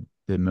at the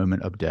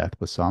moment of death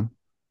with some?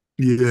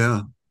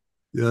 yeah,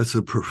 yeah, it's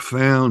a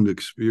profound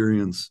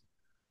experience.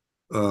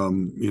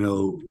 You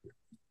know,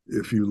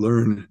 if you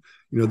learn,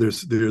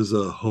 there's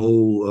a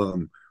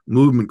whole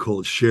movement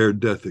called shared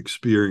death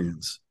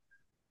experience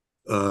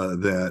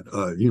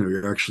that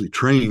you're actually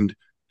trained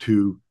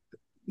to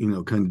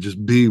kind of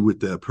just be with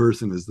that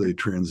person as they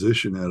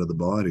transition out of the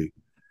body,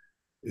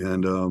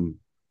 and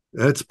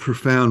that's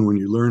profound when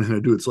you learn how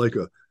to do it. It's like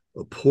a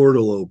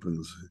portal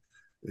opens,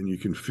 and you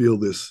can feel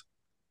this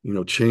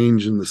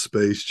change in the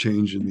space,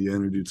 change in the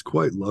energy. It's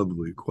quite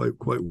lovely,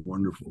 quite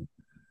wonderful,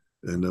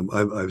 and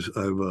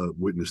I've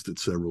witnessed it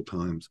several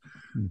times.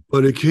 Mm.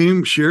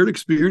 But shared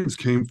experience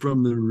came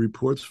from the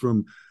reports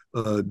from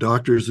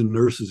doctors and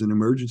nurses in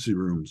emergency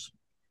rooms.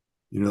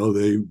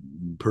 They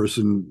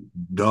person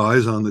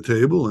dies on the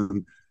table,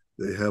 and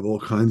they have all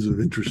kinds of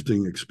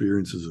interesting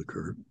experiences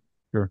occur.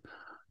 Sure.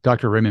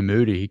 Dr. Raymond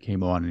Moody, he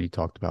came on and he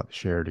talked about the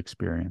shared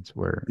experience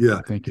where Yeah,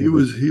 I think he it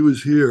was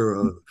was here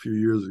a few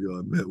years ago.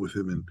 I met with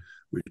him, and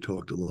we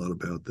talked a lot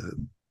about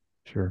that.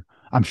 sure.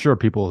 I'm sure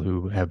people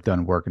who have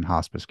done work in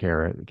hospice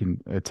care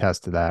can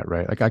attest to that,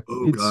 right? Like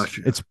Oh gosh,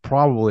 yeah. it's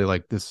probably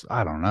like this.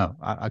 I don't know.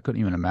 I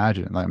couldn't even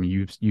imagine it. Like, I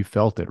mean, you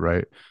felt it,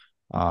 right?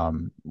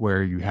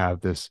 Where you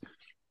have this.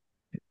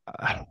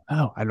 I don't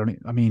know. I don't.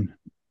 I mean,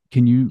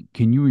 can you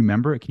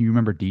remember it? Can you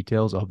remember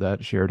details of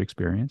that shared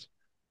experience?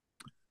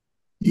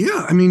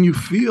 Yeah, I mean, you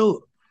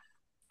feel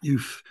you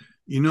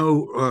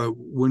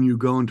when you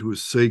go into a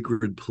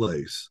sacred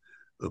place,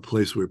 a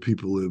place where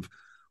people have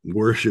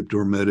worshipped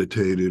or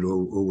meditated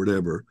or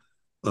whatever.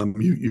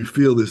 You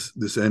feel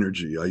this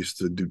energy. I used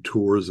to do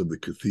tours of the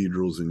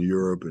cathedrals in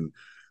Europe, and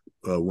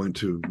went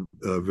to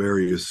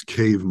various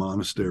cave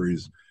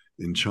monasteries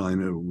in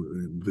China,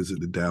 visit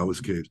the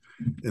Taoist caves,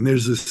 and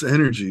there's this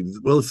energy.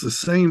 Well, it's the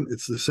same.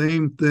 It's the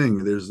same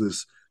thing. There's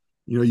this,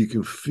 you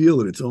can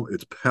feel it.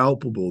 It's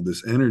palpable.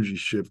 This energy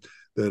shift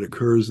that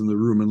occurs in the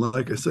room, and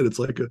like I said, it's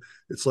like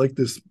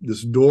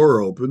this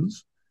door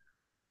opens,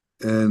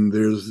 and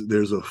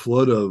there's a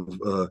flood of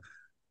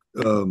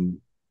I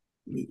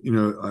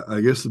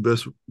guess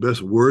the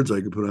best words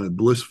I could put on it,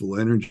 blissful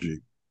energy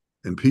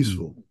and Mm.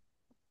 peaceful.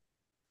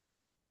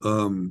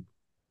 Um,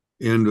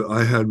 and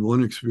I had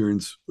one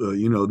experience.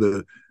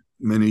 The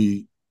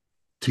many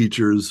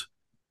teachers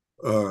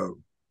uh,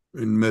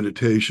 in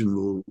meditation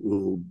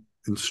will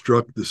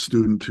instruct the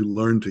student to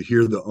learn to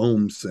hear the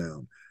om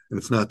sound, and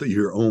it's not that you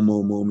hear om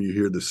om om. You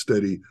hear the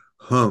steady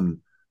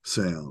hum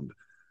sound,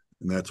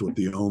 and that's what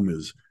the om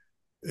is.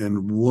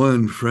 And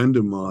one friend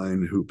of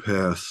mine who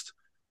passed,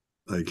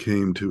 I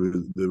came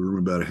to the room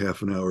about a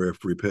half an hour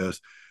after he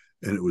passed,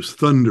 and it was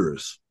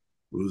thunderous.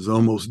 It was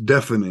almost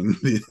deafening,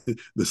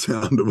 the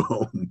sound of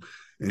home.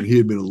 And he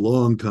had been a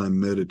long time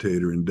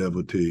meditator and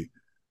devotee.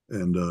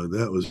 And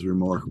that was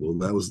remarkable.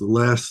 That was the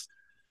last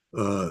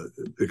uh,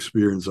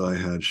 experience I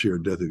had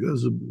shared death. That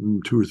was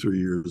 2 or 3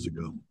 years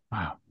ago.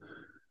 Wow.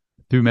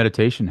 Through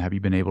meditation, have you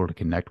been able to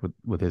connect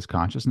with his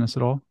consciousness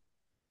at all?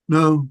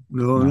 No,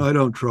 no, and No. I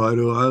don't try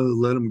to. I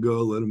let him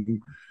go, let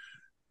him,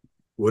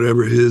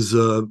 whatever his,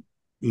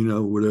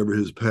 whatever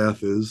his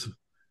path is,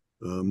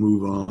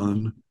 move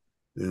on.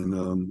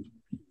 And,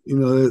 you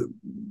know,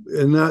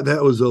 and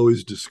that was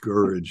always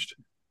discouraged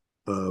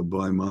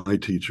by my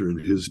teacher and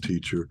his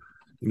teacher.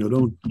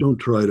 Don't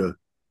try to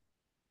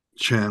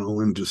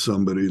channel into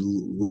somebody.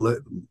 Let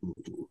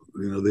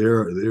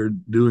they're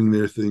doing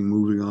their thing,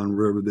 moving on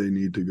wherever they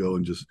need to go,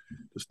 and just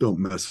don't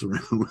mess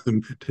around with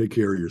them. Take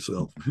care of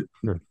yourself.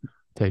 Sure.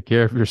 Take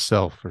care of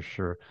yourself for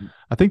sure.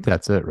 I think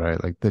that's it,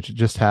 right? Like that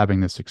just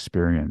having this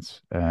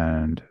experience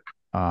and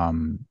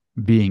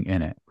being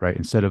in it, right?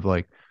 Instead of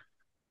like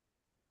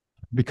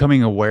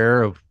becoming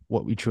aware of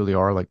what we truly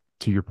are, like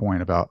to your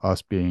point about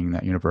us being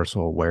that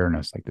universal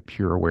awareness, like the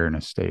pure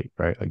awareness state,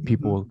 right? Like Mm-hmm.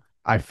 people,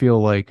 I feel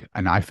like,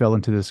 and I fell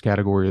into this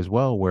category as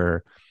well,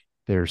 where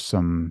there's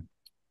some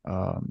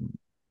um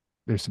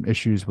there's some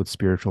issues with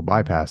spiritual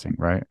bypassing,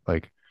 right?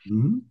 Like,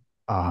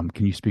 Mm-hmm.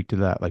 can you speak to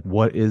that? Like,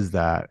 what is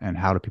that, and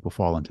how do people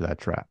fall into that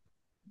trap?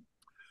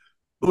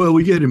 Well,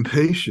 we get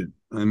impatient.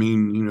 I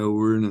mean,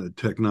 we're in a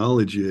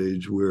technology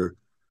age where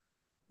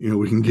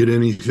we can get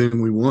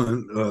anything we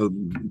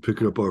want.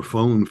 Pick up our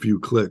phone, a few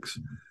clicks,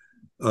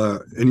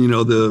 and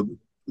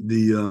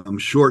the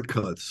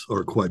shortcuts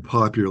are quite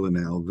popular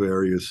now.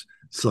 Various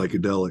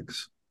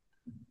psychedelics.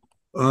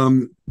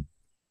 Um,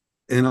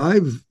 and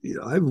I've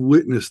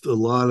witnessed a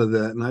lot of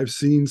that, and I've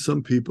seen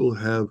some people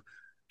have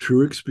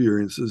true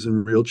experiences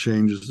and real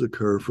changes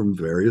occur from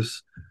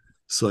various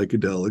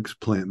psychedelics,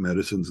 plant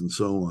medicines, and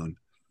so on.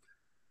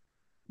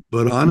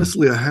 But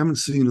honestly, I haven't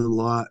seen a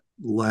lot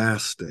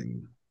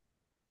lasting.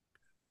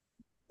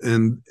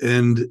 And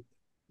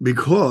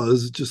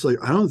because just like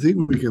I don't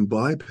think we can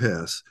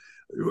bypass,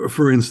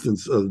 for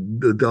instance,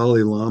 the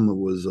Dalai Lama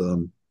was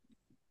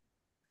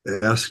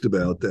asked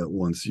about that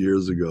once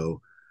years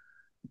ago.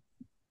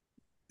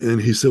 And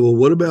he said, well,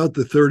 what about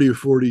the 30 or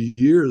 40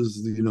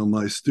 years,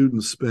 my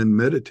students spend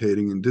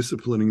meditating and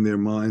disciplining their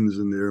minds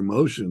and their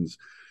emotions?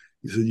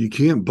 He said, you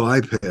can't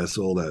bypass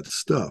all that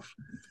stuff.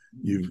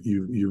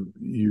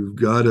 You've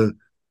got to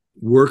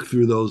work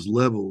through those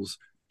levels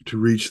to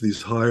reach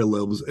these higher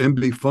levels and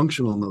be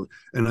functional.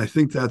 And I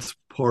think that's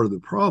part of the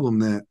problem,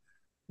 that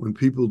when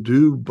people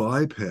do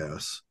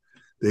bypass,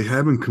 they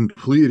haven't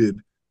completed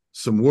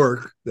some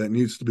work that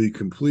needs to be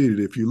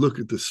completed. If you look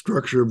at the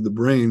structure of the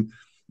brain,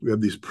 we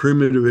have these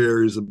primitive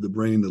areas of the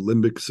brain, the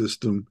limbic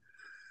system,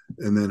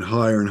 and then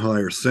higher and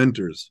higher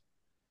centers.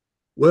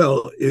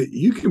 Well,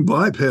 you can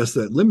bypass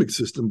that limbic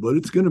system, but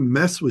it's going to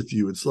mess with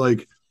you. It's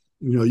like,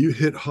 you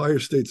hit higher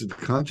states of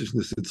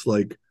consciousness. It's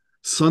like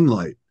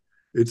sunlight.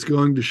 It's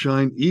going to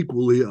shine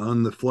equally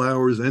on the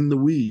flowers and the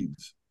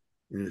weeds.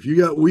 And if you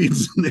got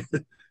weeds in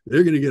there,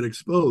 they're going to get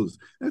exposed.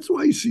 That's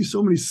why you see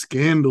so many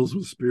scandals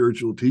with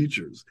spiritual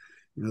teachers.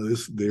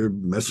 They're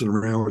messing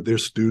around with their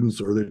students,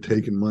 or they're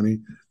taking money.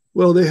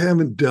 Well, they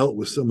haven't dealt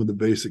with some of the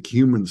basic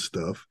human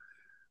stuff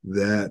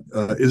that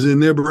is in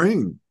their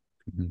brain.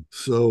 Mm-hmm.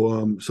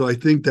 So I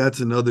think that's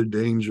another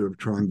danger of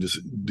trying to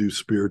do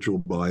spiritual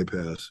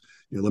bypass.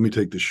 Let me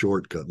take the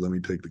shortcut. Let me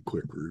take the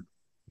quick route.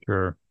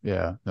 Sure.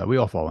 Yeah. No, we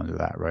all fall into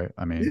that, right?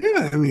 I mean,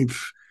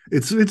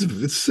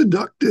 it's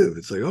seductive.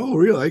 It's like, oh,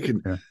 really?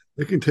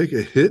 I can take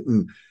a hit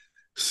and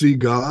see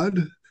God.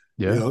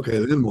 Yeah.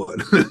 Okay. Then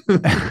what?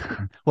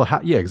 Well,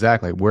 yeah,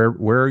 exactly. Where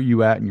are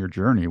you at in your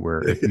journey?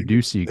 Where if you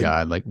do see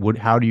God, like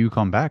how do you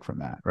come back from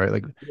that? Right?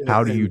 Like,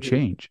 how do you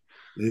change?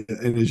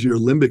 And is your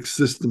limbic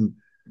system,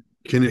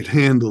 can it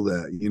handle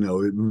that?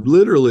 It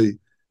literally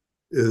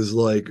is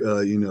like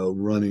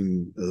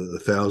running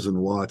 1,000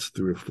 watts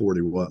through a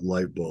 40-watt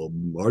light bulb.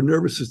 Our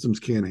nervous systems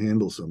can't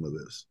handle some of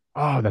this.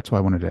 Oh, that's why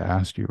I wanted to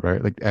ask you,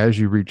 right? Like, as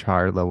you reach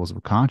higher levels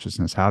of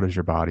consciousness, how does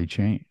your body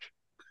change?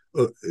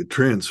 It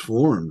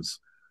transforms.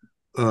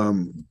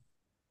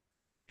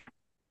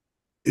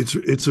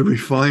 It's a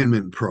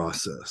refinement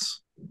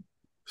process.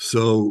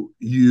 So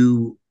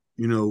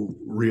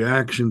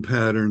reaction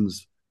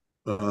patterns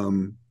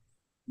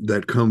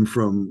that come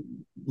from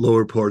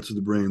lower parts of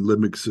the brain,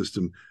 limbic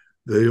system,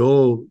 they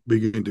all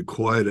begin to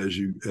quiet as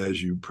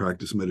you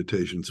practice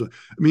meditation. So,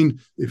 I mean,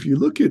 if you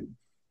look at,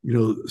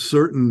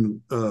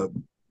 certain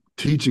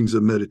teachings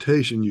of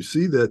meditation, you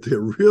see that they're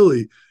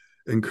really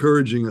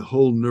encouraging a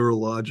whole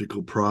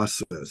neurological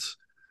process,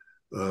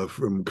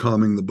 from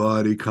calming the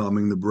body,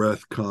 calming the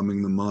breath,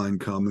 calming the mind,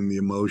 calming the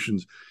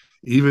emotions.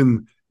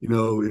 Even,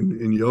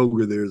 in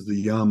yoga, there's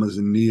the yamas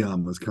and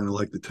niyamas, kind of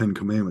like the 10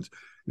 Commandments.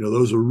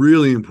 Those are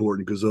really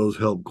important because those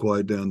help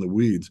quiet down the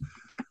weeds.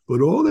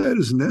 But all that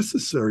is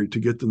necessary to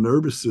get the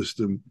nervous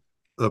system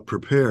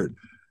prepared.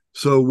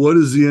 So what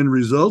is the end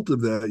result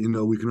of that?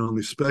 We can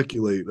only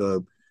speculate.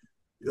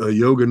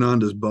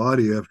 Yogananda's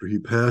body, after he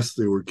passed,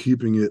 they were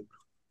keeping it.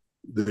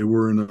 They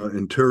weren't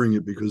interring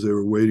it because they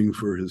were waiting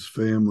for his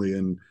family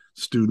and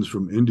students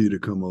from India to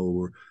come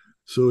over.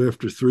 So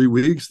after 3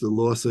 weeks, the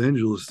Los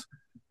Angeles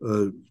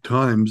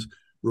Times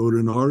wrote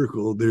an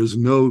article. There's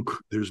no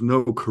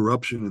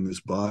corruption in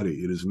this body.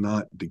 It is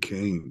not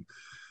decaying.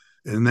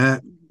 And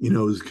that,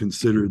 is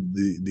considered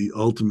the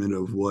ultimate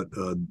of what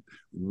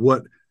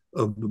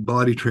of the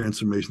body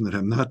transformation that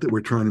have, not that we're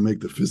trying to make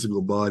the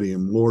physical body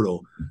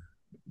immortal,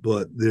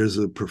 but there's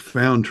a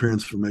profound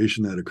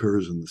transformation that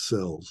occurs in the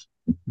cells.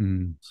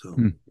 So,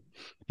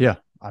 yeah,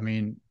 I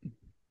mean,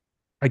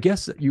 I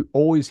guess you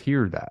always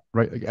hear that,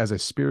 right? Like, as a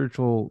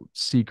spiritual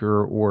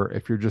seeker, or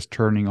if you're just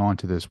turning on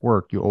to this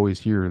work, you always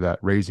hear that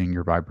raising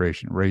your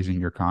vibration, raising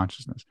your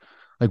consciousness.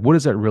 Like, what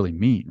does that really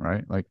mean,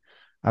 right? Like,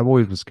 I've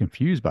always was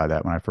confused by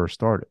that when I first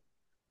started.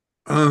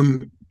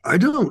 I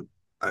don't.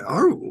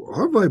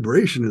 Our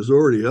vibration is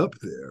already up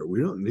there.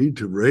 We don't need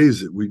to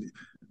raise it.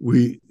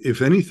 We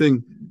if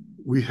anything,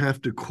 we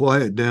have to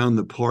quiet down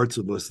the parts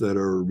of us that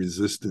are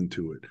resistant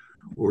to it,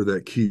 or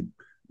that keep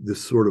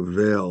this sort of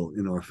veil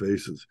in our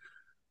faces.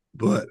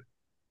 But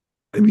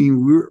I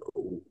mean,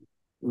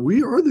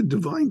 we are the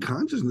divine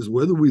consciousness,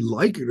 whether we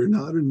like it or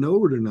not, or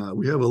know it or not.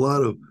 We have a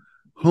lot of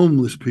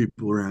homeless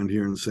people around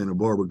here in Santa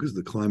Barbara because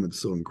the climate's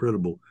so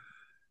incredible.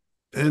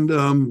 And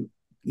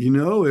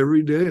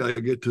every day I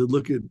get to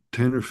look at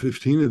 10 or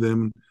 15 of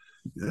them.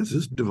 That's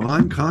just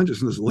divine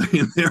consciousness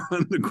laying there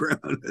on the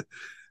ground.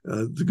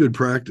 It's a good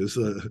practice.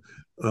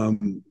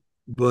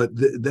 But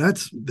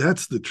that's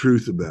the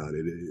truth about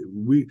it.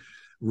 We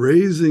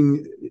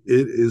raising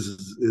it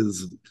is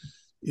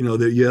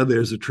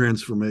there's a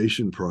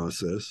transformation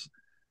process,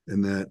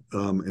 and that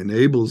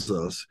enables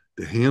us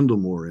to handle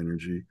more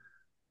energy.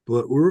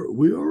 But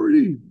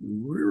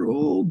we're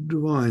all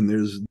divine.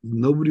 There's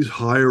nobody's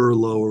higher or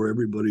lower.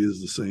 Everybody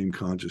is the same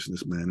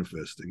consciousness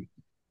manifesting.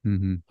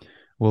 Mm-hmm.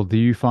 Well, do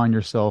you find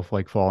yourself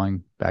like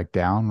falling back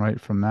down right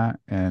from that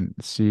and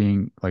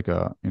seeing like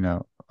a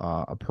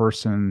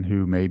person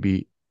who may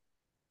be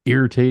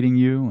irritating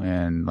you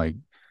and like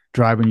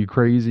driving you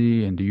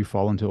crazy? And do you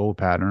fall into old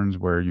patterns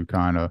where you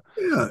kind of,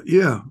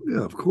 Yeah.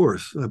 Of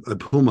course, I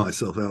pull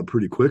myself out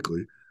pretty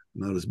quickly.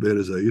 Not as bad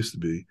as I used to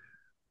be,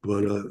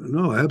 but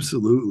no,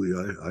 absolutely.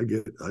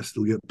 I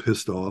still get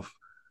pissed off,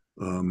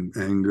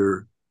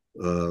 anger,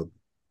 uh,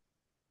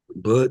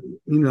 but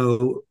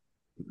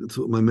that's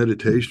what my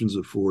meditations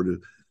are for, to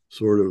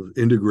sort of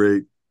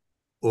integrate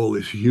all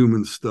this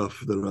human stuff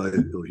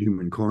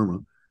human karma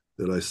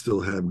that I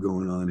still have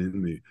going on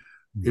in me.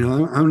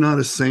 I'm not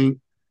a saint,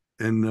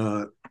 and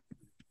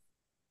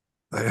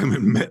I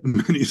haven't met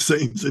many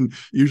saints, and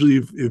usually,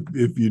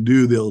 if you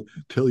do, they'll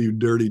tell you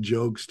dirty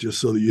jokes just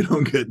so that you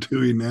don't get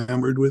too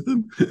enamored with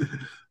them.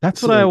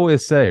 that's what I So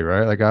always say,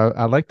 right? Like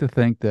I like to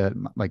think that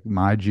like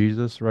my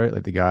Jesus, right?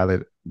 Like the guy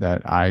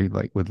that I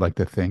like would like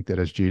to think that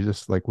as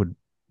Jesus, like would,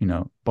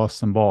 bust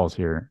some balls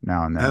here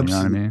now and then. You know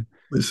what I absolutely, mean?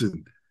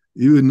 listen,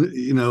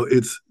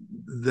 it's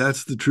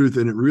that's the truth,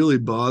 and it really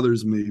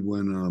bothers me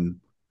when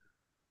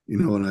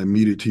I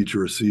meet a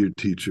teacher or see a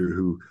teacher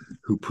who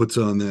puts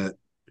on that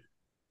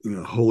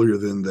holier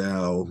than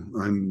thou,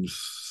 I'm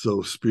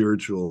so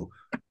spiritual,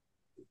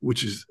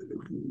 which is,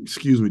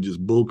 excuse me,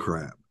 just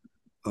bullcrap.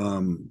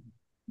 Um,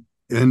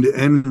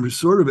 and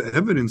sort of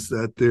evidence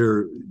that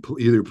they're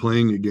either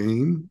playing a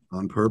game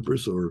on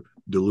purpose or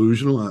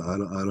delusional. I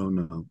don't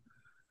know,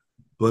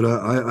 but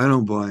I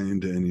don't buy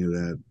into any of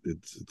that.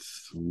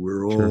 It's Sure.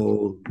 we're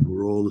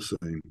all the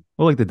same.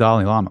 Well, like the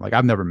Dalai Lama, like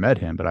I've never met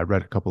him, but I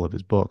read a couple of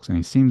his books, and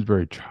he seems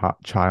very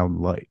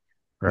childlike,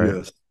 right?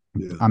 Yes,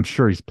 yeah, I'm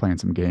sure he's playing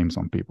some games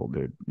on people,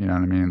 dude. You know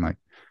what I mean? Like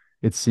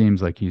it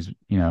seems like he's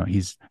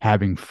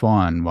having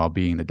fun while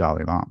being the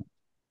Dalai Lama.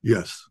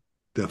 yes,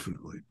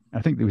 definitely.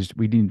 I think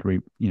we need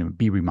to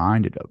be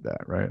reminded of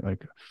that, right?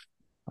 Like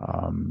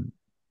um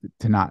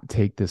to not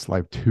take this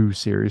life too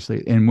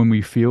seriously. And when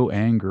we feel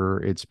anger,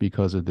 it's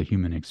because of the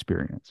human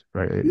experience,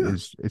 right?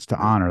 Yes, It's to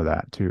yeah, honor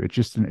that too.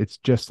 It's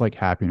just like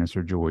happiness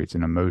or joy. It's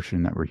an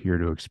emotion that we're here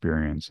to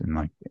experience. And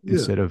like yeah,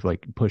 instead of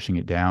like pushing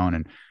it down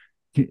and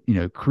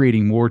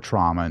creating more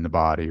trauma in the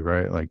body,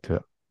 right? Like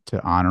to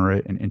honor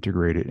it and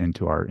integrate it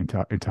into our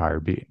entire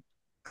being.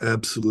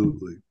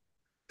 absolutely.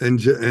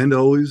 And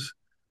always,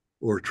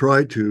 or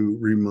try to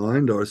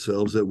remind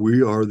ourselves that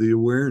we are the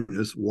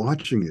awareness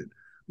watching it.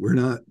 We're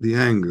not the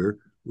anger,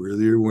 we're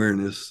the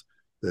awareness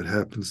that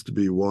happens to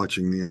be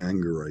watching the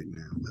anger right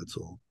now. That's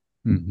all.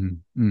 Mm-hmm.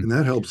 Mm, And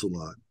that helps a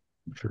lot.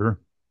 sure.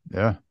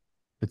 Yeah.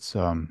 It's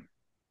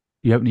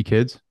you have any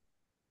kids?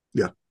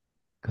 Yeah,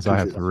 Because I two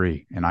have kids.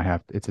 three,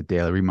 and it's a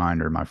daily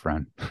reminder, my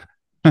friend.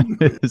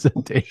 It's a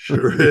daily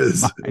Sure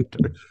is.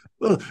 reminder.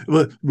 Well,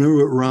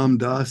 remember what Ram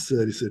Dass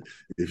said? He said,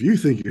 if you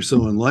think you're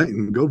so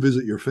enlightened, go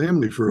visit your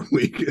family for a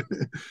week.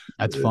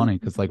 That's funny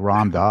because like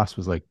Ram Dass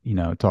was like,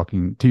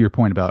 talking to your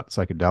point about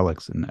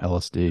psychedelics and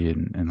LSD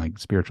and like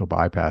spiritual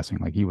bypassing,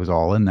 like he was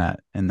all in that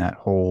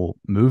whole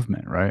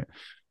movement, right?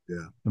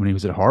 Yeah. When he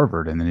was at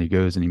Harvard, and then he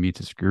goes and he meets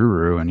this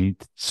guru and he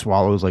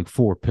swallows like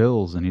 4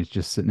 pills and he's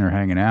just sitting there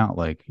hanging out.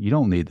 Like, you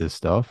don't need this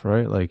stuff,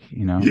 right? Like,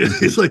 Yeah. you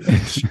It's can. like,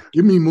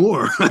 give me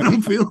more. I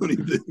don't feel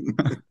anything.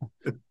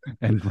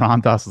 And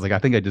Ram Dass is like, I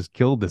think I just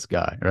killed this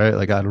guy, right?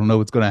 Like, I don't know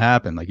what's going to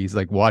happen. Like, he's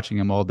like watching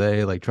him all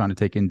day, like trying to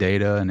take in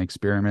data and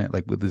experiment,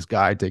 like with this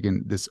guy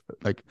taking this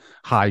like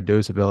high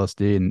dose of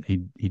LSD, and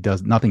he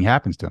does nothing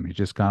happens to him. He's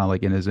just kind of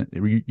like in his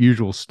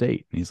usual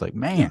state. And he's like, Yeah.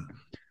 man,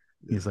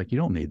 Yeah. he's like, you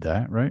don't need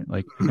that, right?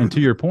 Like, and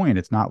to your point,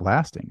 it's not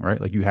lasting,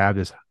 right? Like, you have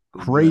this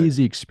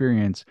crazy Exactly.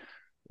 experience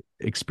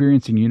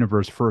experiencing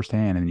universe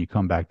firsthand, and then you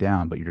come back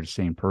down, but you're the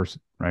same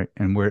person, right?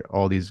 And where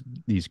all these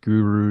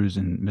gurus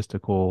and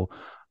mystical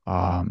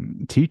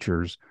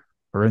teachers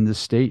are in this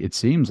state, it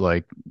seems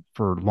like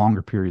for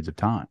longer periods of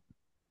time.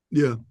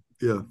 Yeah.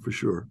 Yeah, for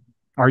sure.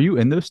 Are you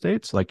in those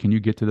states? Like, can you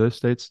get to those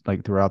states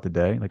like throughout the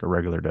day, like a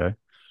regular day?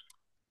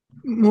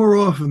 More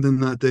often than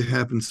not, they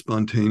happen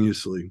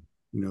spontaneously.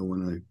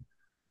 When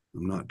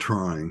I'm not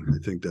trying.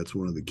 I think that's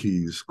one of the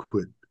keys.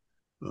 Quit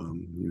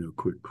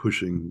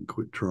pushing,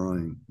 quit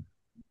trying.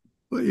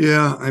 But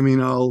yeah, I mean,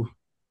 I'll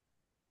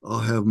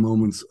have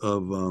moments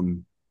of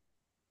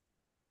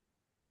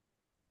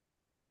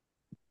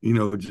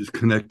just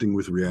connecting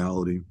with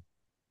reality.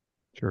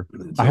 Sure.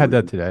 And it's I had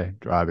always that today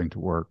driving to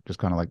work, just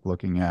kind of like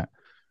looking at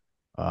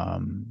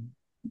um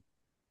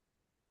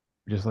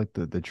just like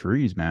the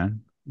trees,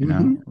 man,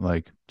 mm-hmm.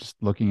 like just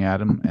looking at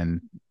them,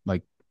 and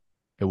like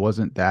it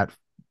wasn't that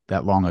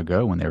long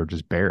ago when they were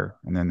just bare,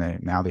 and then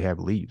now they have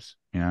leaves,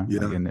 like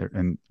Yeah,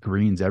 and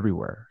greens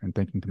everywhere, and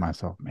thinking to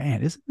myself,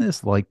 man, isn't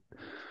this like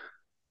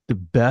the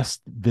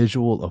best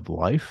visual of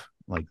life,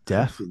 like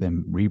death and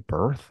absolutely.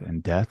 rebirth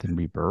and death and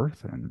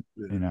rebirth, and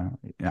Yeah.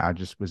 I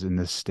just was in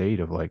this state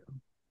of like,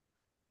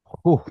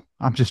 oh,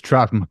 I'm just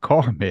driving my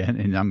car, man,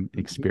 and I'm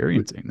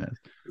experiencing this.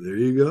 There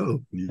you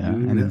go. You Yeah, didn't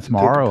and even then have to take a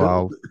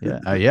tomorrow pill.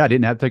 I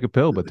didn't have to take a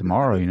pill, but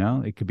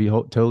tomorrow, it could be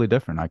totally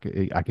different. I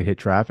could hit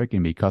traffic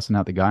and be cussing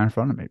out the guy in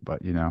front of me,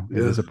 but Yeah,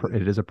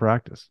 it is a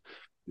practice.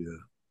 yeah.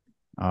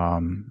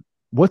 Um,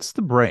 what's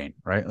the brain,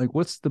 right? Like,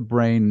 what's the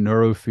brain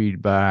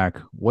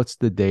neurofeedback? What's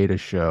the data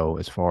show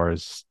as far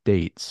as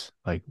states?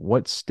 Like,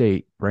 what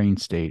brain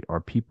state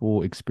are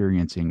people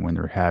experiencing when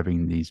they're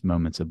having these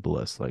moments of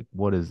bliss? Like,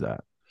 what is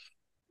that?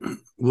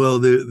 Well,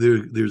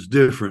 there's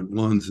different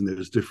ones, and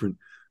there's different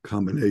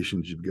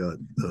combinations. You've got,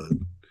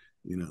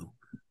 you know,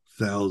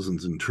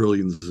 thousands and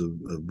trillions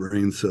of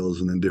brain cells,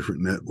 and then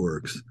different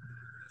networks.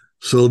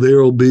 So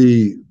there will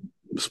be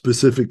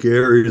specific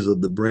areas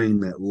of the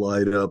brain that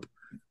light up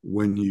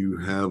when you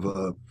have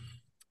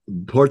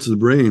parts of the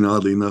brain,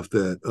 oddly enough,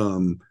 that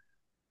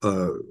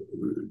uh,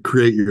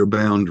 create your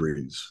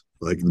boundaries,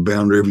 like the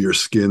boundary of your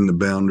skin, the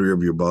boundary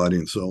of your body,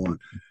 and so on.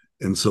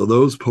 And so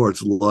those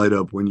parts light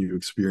up when you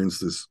experience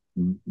this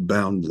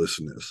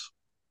boundlessness.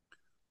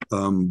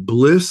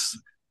 Bliss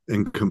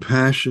and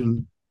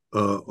compassion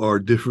are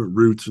different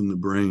roots in the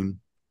brain.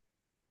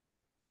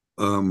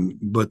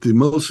 But the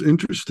most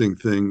interesting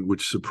thing,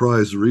 which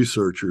surprised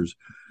researchers,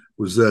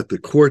 was that the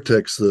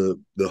cortex, the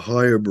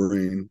higher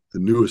brain, the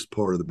newest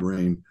part of the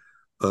brain,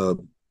 uh,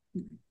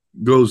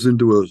 goes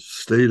into a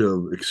state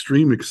of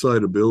extreme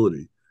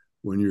excitability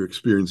when you're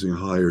experiencing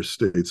higher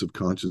states of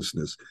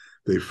consciousness.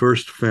 They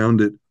first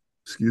found it,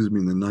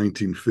 in the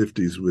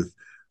 1950s with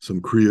some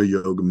Kriya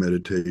Yoga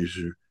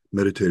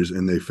meditators,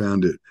 and they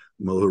found it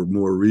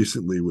more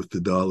recently with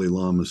the Dalai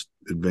Lama's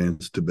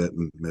advanced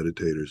Tibetan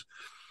meditators.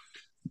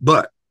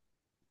 But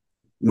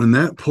when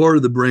that part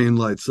of the brain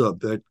lights up,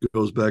 that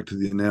goes back to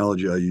the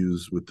analogy I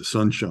use with the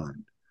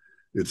sunshine.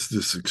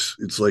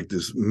 It's like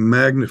this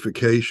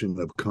magnification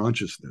of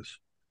consciousness.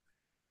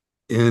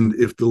 And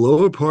if the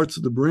lower parts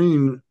of the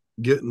brain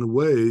get in the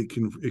way,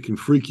 it can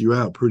freak you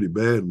out pretty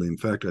badly. In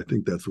fact, I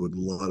think that's what a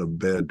lot of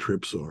bad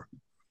trips are.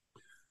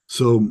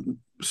 So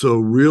so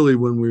really,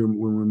 when we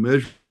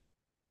measure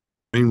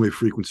brainwave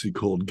frequency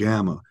called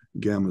gamma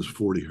is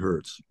 40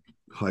 hertz,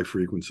 high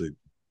frequency.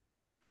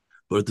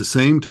 But at the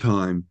same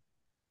time,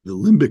 the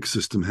limbic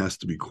system has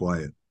to be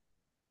quiet,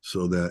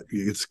 so that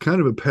it's kind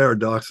of a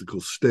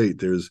paradoxical state.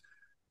 There's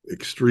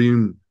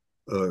extreme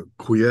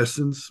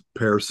quiescence,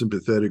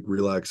 parasympathetic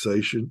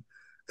relaxation,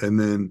 and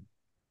then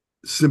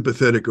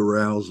sympathetic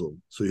arousal.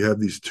 So you have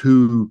these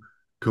two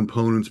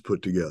components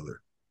put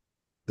together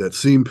that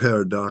seem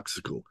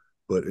paradoxical,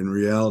 but in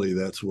reality,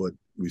 that's what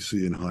we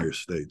see in higher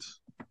states.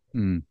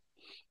 Mm,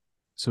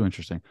 so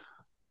interesting.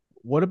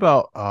 What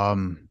about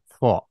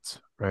thoughts,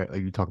 right?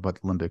 Like you talk about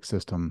the limbic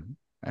system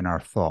and our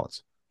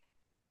thoughts.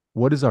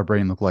 What does our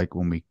brain look like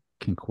when we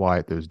can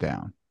quiet those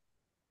down?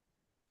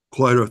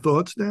 Quiet our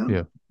thoughts down.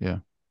 Yeah, yeah.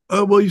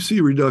 Well, you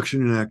see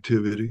reduction in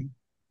activity.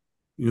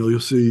 You'll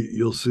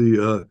see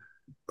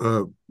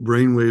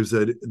brain waves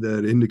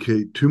that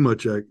indicate too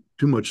much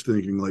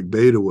thinking, like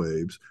beta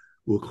waves,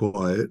 will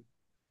quiet,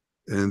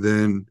 and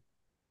then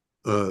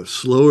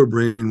slower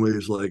brain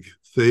waves like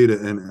theta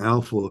and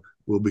alpha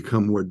will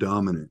become more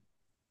dominant.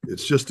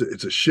 It's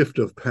a shift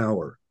of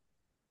power,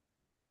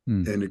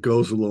 Mm. and it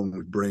goes along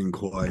with brain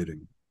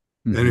quieting.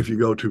 And Hmm. if you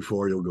go too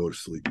far, you'll go to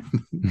sleep.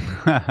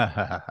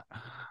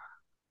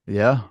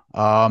 Yeah.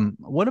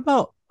 What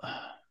about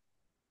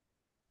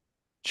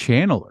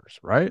channelers,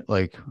 right?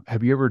 Like,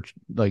 have you ever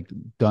like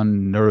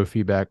done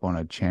neurofeedback on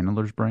a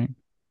channeler's brain?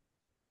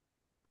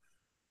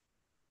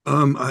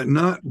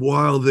 Not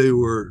while they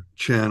were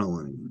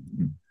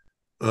channeling.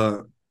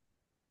 Uh,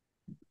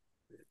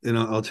 and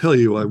I'll tell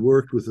you, I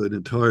worked with an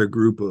entire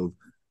group of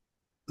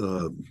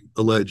uh,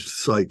 alleged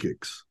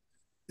psychics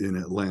in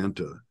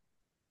Atlanta.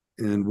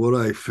 And what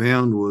I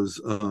found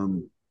was,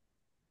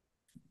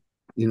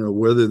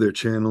 whether their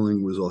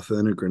channeling was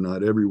authentic or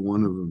not, every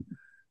one of them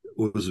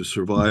was a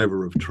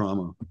survivor of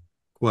trauma,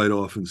 quite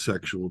often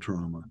sexual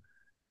trauma.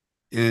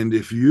 And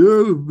if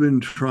you've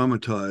been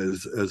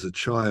traumatized as a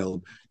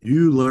child,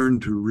 you learn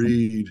to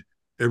read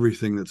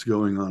everything that's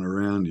going on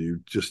around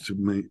you just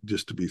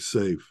to be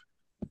safe.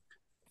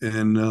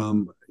 And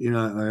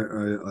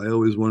I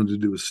always wanted to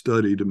do a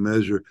study to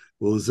measure.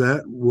 Well, is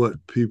that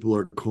what people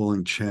are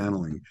calling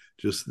channeling?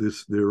 Just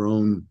this their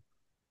own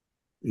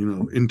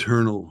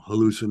internal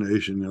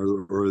hallucination,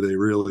 or are they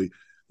really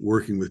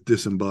working with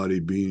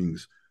disembodied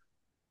beings?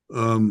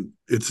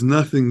 It's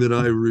nothing that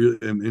I really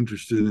am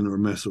interested in or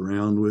mess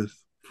around with,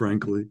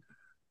 frankly.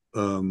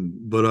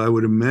 But I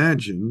would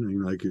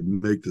imagine, I could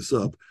make this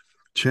up,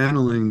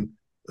 channeling.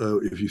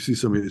 If you see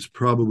somebody,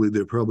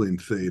 they're probably in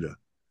theta,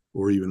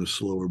 or even a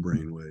slower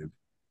brainwave.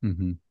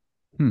 Hmm.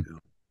 Hmm. Yeah.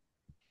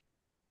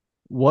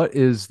 What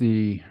is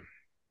the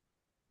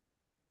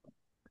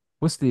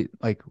what's the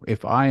like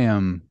if I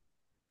am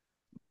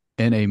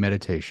in a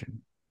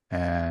meditation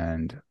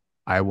and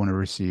I want to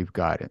receive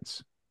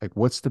guidance, like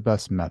what's the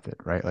best method,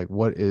 right? Like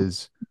what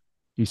is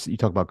you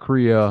talk about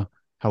Kriya.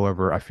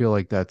 However, I feel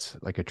like that's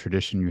like a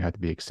tradition you have to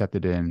be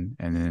accepted in,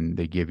 and then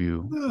they give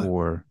you, Yeah,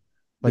 or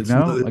like it's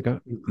not. no, like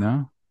a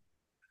no.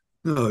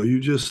 No, you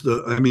just,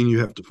 I mean, you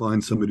have to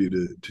find somebody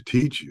to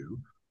teach you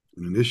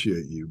and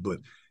initiate you, but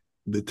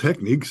the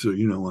techniques are,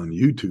 on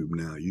YouTube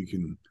now. You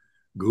can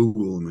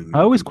Google them and I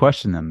you always can,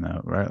 question them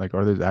though, right? Like,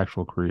 are those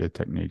actual Kriya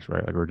techniques,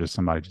 right? Like, or just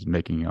somebody just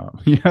making up?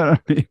 You know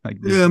what I mean? Like,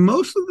 yeah,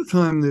 most of the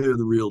time they're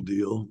the real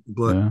deal,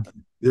 but yeah,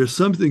 there's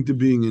something to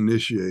being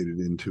initiated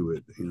into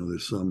it.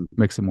 There's some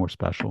makes it more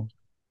special.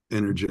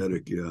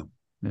 energetic, yeah.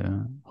 Yeah,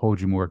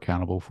 hold you more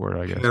accountable for it,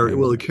 I guess, Carry,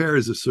 maybe. well, it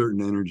carries a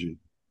certain energy,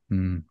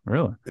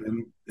 Really?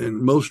 and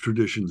most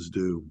traditions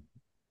do.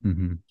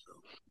 Hmm.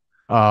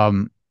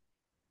 Um,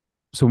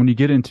 so when you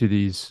get into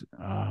these,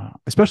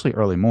 especially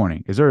early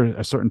morning, is there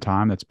a certain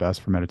time that's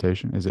best for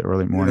meditation? Is it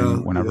early morning, Yeah, yeah,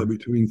 whenever?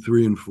 between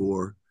 3 and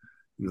 4.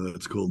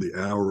 That's called the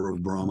hour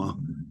of Brahma,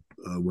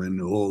 when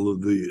all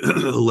of the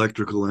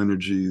electrical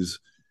energies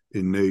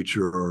in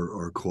nature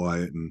are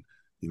quiet, and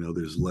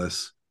there's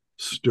less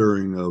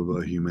stirring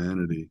of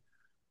humanity.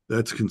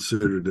 That's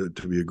considered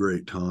to be a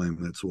great time.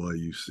 That's why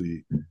you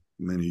see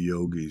many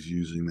yogis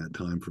using that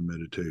time for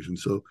meditation.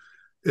 So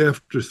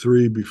after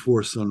 3,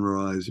 before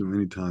sunrise,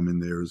 any time in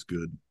there is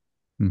good.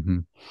 Hmm.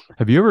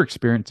 Have you ever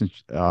experienced,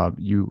 since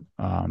you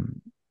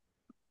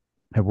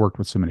have worked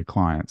with so many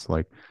clients,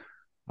 like,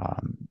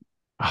 um,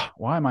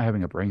 why am I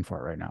having a brain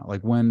fart right now?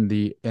 Like when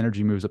the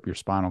energy moves up your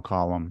spinal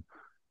column,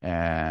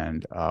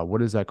 and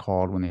what is that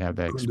called when they have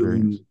that Kundalini,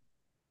 experience?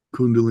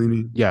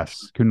 Kundalini.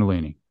 Yes,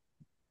 Kundalini.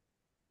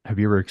 Have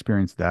you ever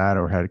experienced that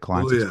or had Oh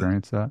clients yeah,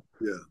 experience that?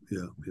 yeah,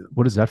 yeah, yeah.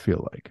 What does that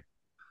feel like?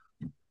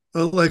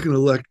 Like an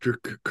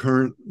electric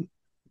current.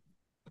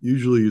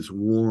 Usually it's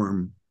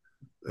warm,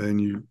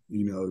 and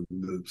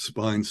the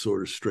spine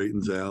sort of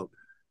straightens out,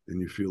 and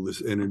you feel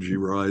this energy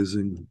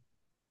rising.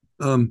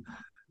 Um,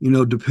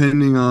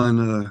 depending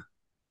on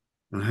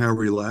how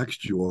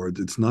relaxed you are,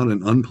 it's not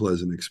an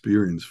unpleasant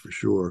experience for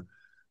sure.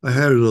 I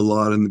had it a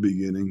lot in the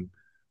beginning,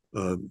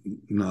 uh,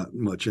 not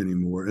much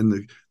anymore. And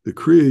the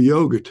Kriya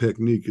Yoga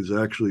technique is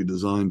actually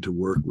designed to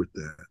work with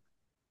that.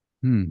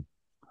 Hmm,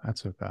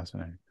 that's so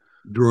fascinating.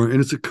 Drawing, and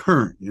it's a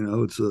current.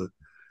 It's a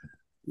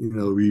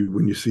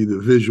when you see the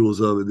visuals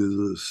of it,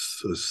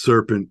 there's a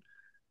serpent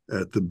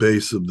at the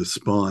base of the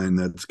spine.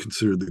 That's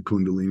considered the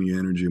Kundalini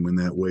energy. And when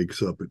that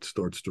wakes up, it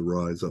starts to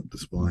rise up the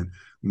spine,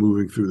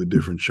 moving through the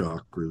different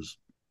chakras.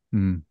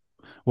 Hmm.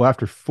 Well,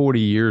 after 40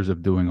 years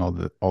of doing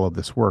all of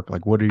this work,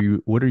 like what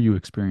are you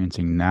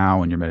experiencing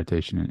now in your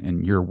meditation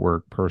and your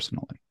work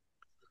personally?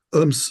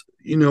 I'm so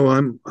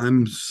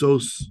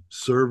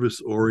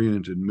service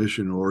oriented,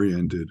 mission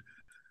oriented,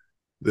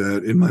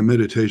 that in my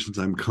meditations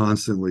I'm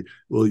constantly,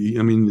 well,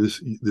 I mean,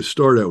 this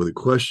start out with a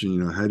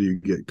question, how do you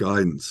get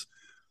guidance?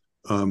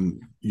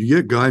 You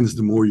get guidance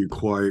the more you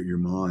quiet your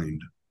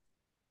mind.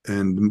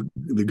 And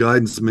the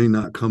guidance may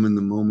not come in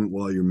the moment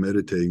while you're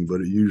meditating,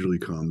 but it usually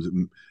comes.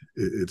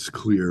 It's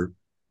clear.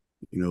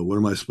 What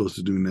am I supposed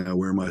to do now?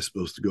 Where am I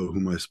supposed to go? Who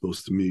am I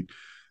supposed to meet?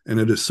 And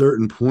at a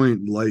certain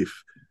point,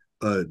 life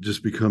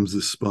just becomes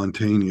this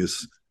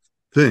spontaneous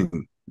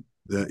thing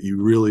that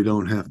you really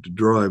don't have to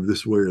drive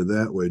this way or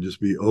that way. Just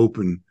be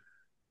open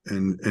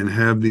and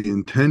have the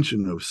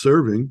intention of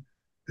serving,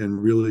 and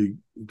really,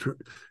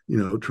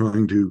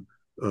 trying to,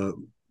 uh,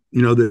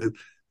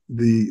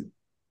 the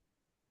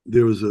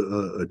there was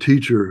a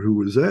teacher who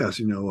was asked,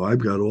 I've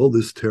got all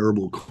this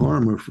terrible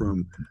karma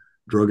from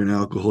drug and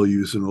alcohol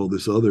use and all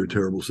this other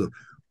terrible stuff.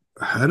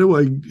 How do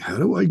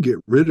I get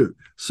rid of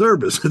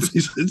service? He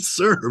said,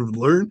 serve,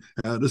 learn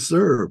how to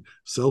serve,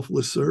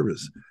 selfless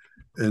service.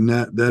 And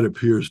that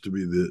appears to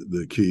be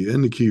the key.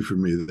 And the key for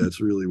me, that's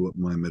really what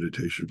my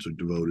meditations are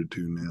devoted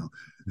to now.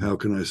 How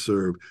can I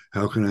serve?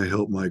 How can I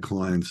help my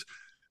clients?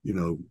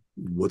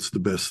 What's the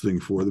best thing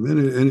for them? And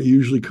it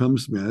usually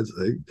comes to me.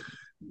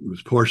 It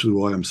was partially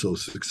why I'm so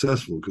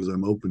successful, because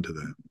I'm open to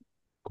that.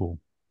 Cool.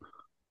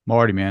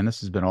 Marty, man, this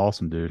has been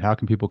awesome, dude. How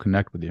can people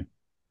connect with you?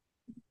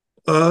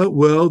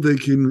 Well, they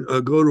can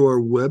go to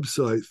our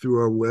website. Through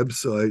our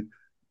website,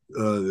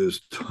 there's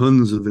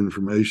tons of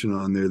information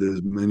on there.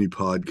 There's many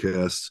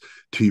podcasts,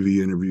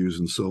 TV interviews,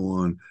 and so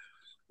on.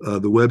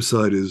 The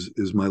website is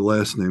my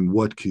last name,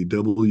 Wuttke,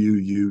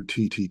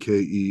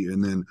 Wuttke,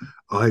 and then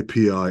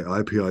IPI.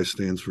 IPI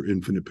stands for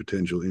Infinite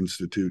Potential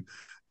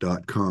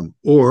Institute.com.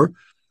 Or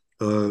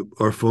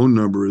our phone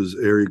number is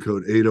area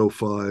code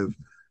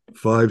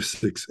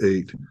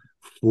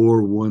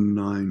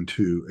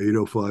 805-568-4192.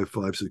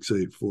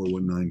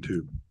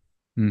 805-568-4192.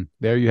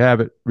 There you have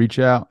it. Reach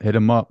out, hit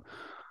him up.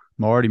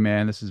 Marty,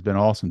 man, this has been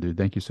awesome, dude.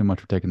 Thank you so much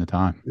for taking the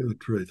time. Yeah,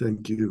 Trey,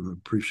 thank you. I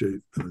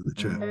appreciate the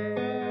chat.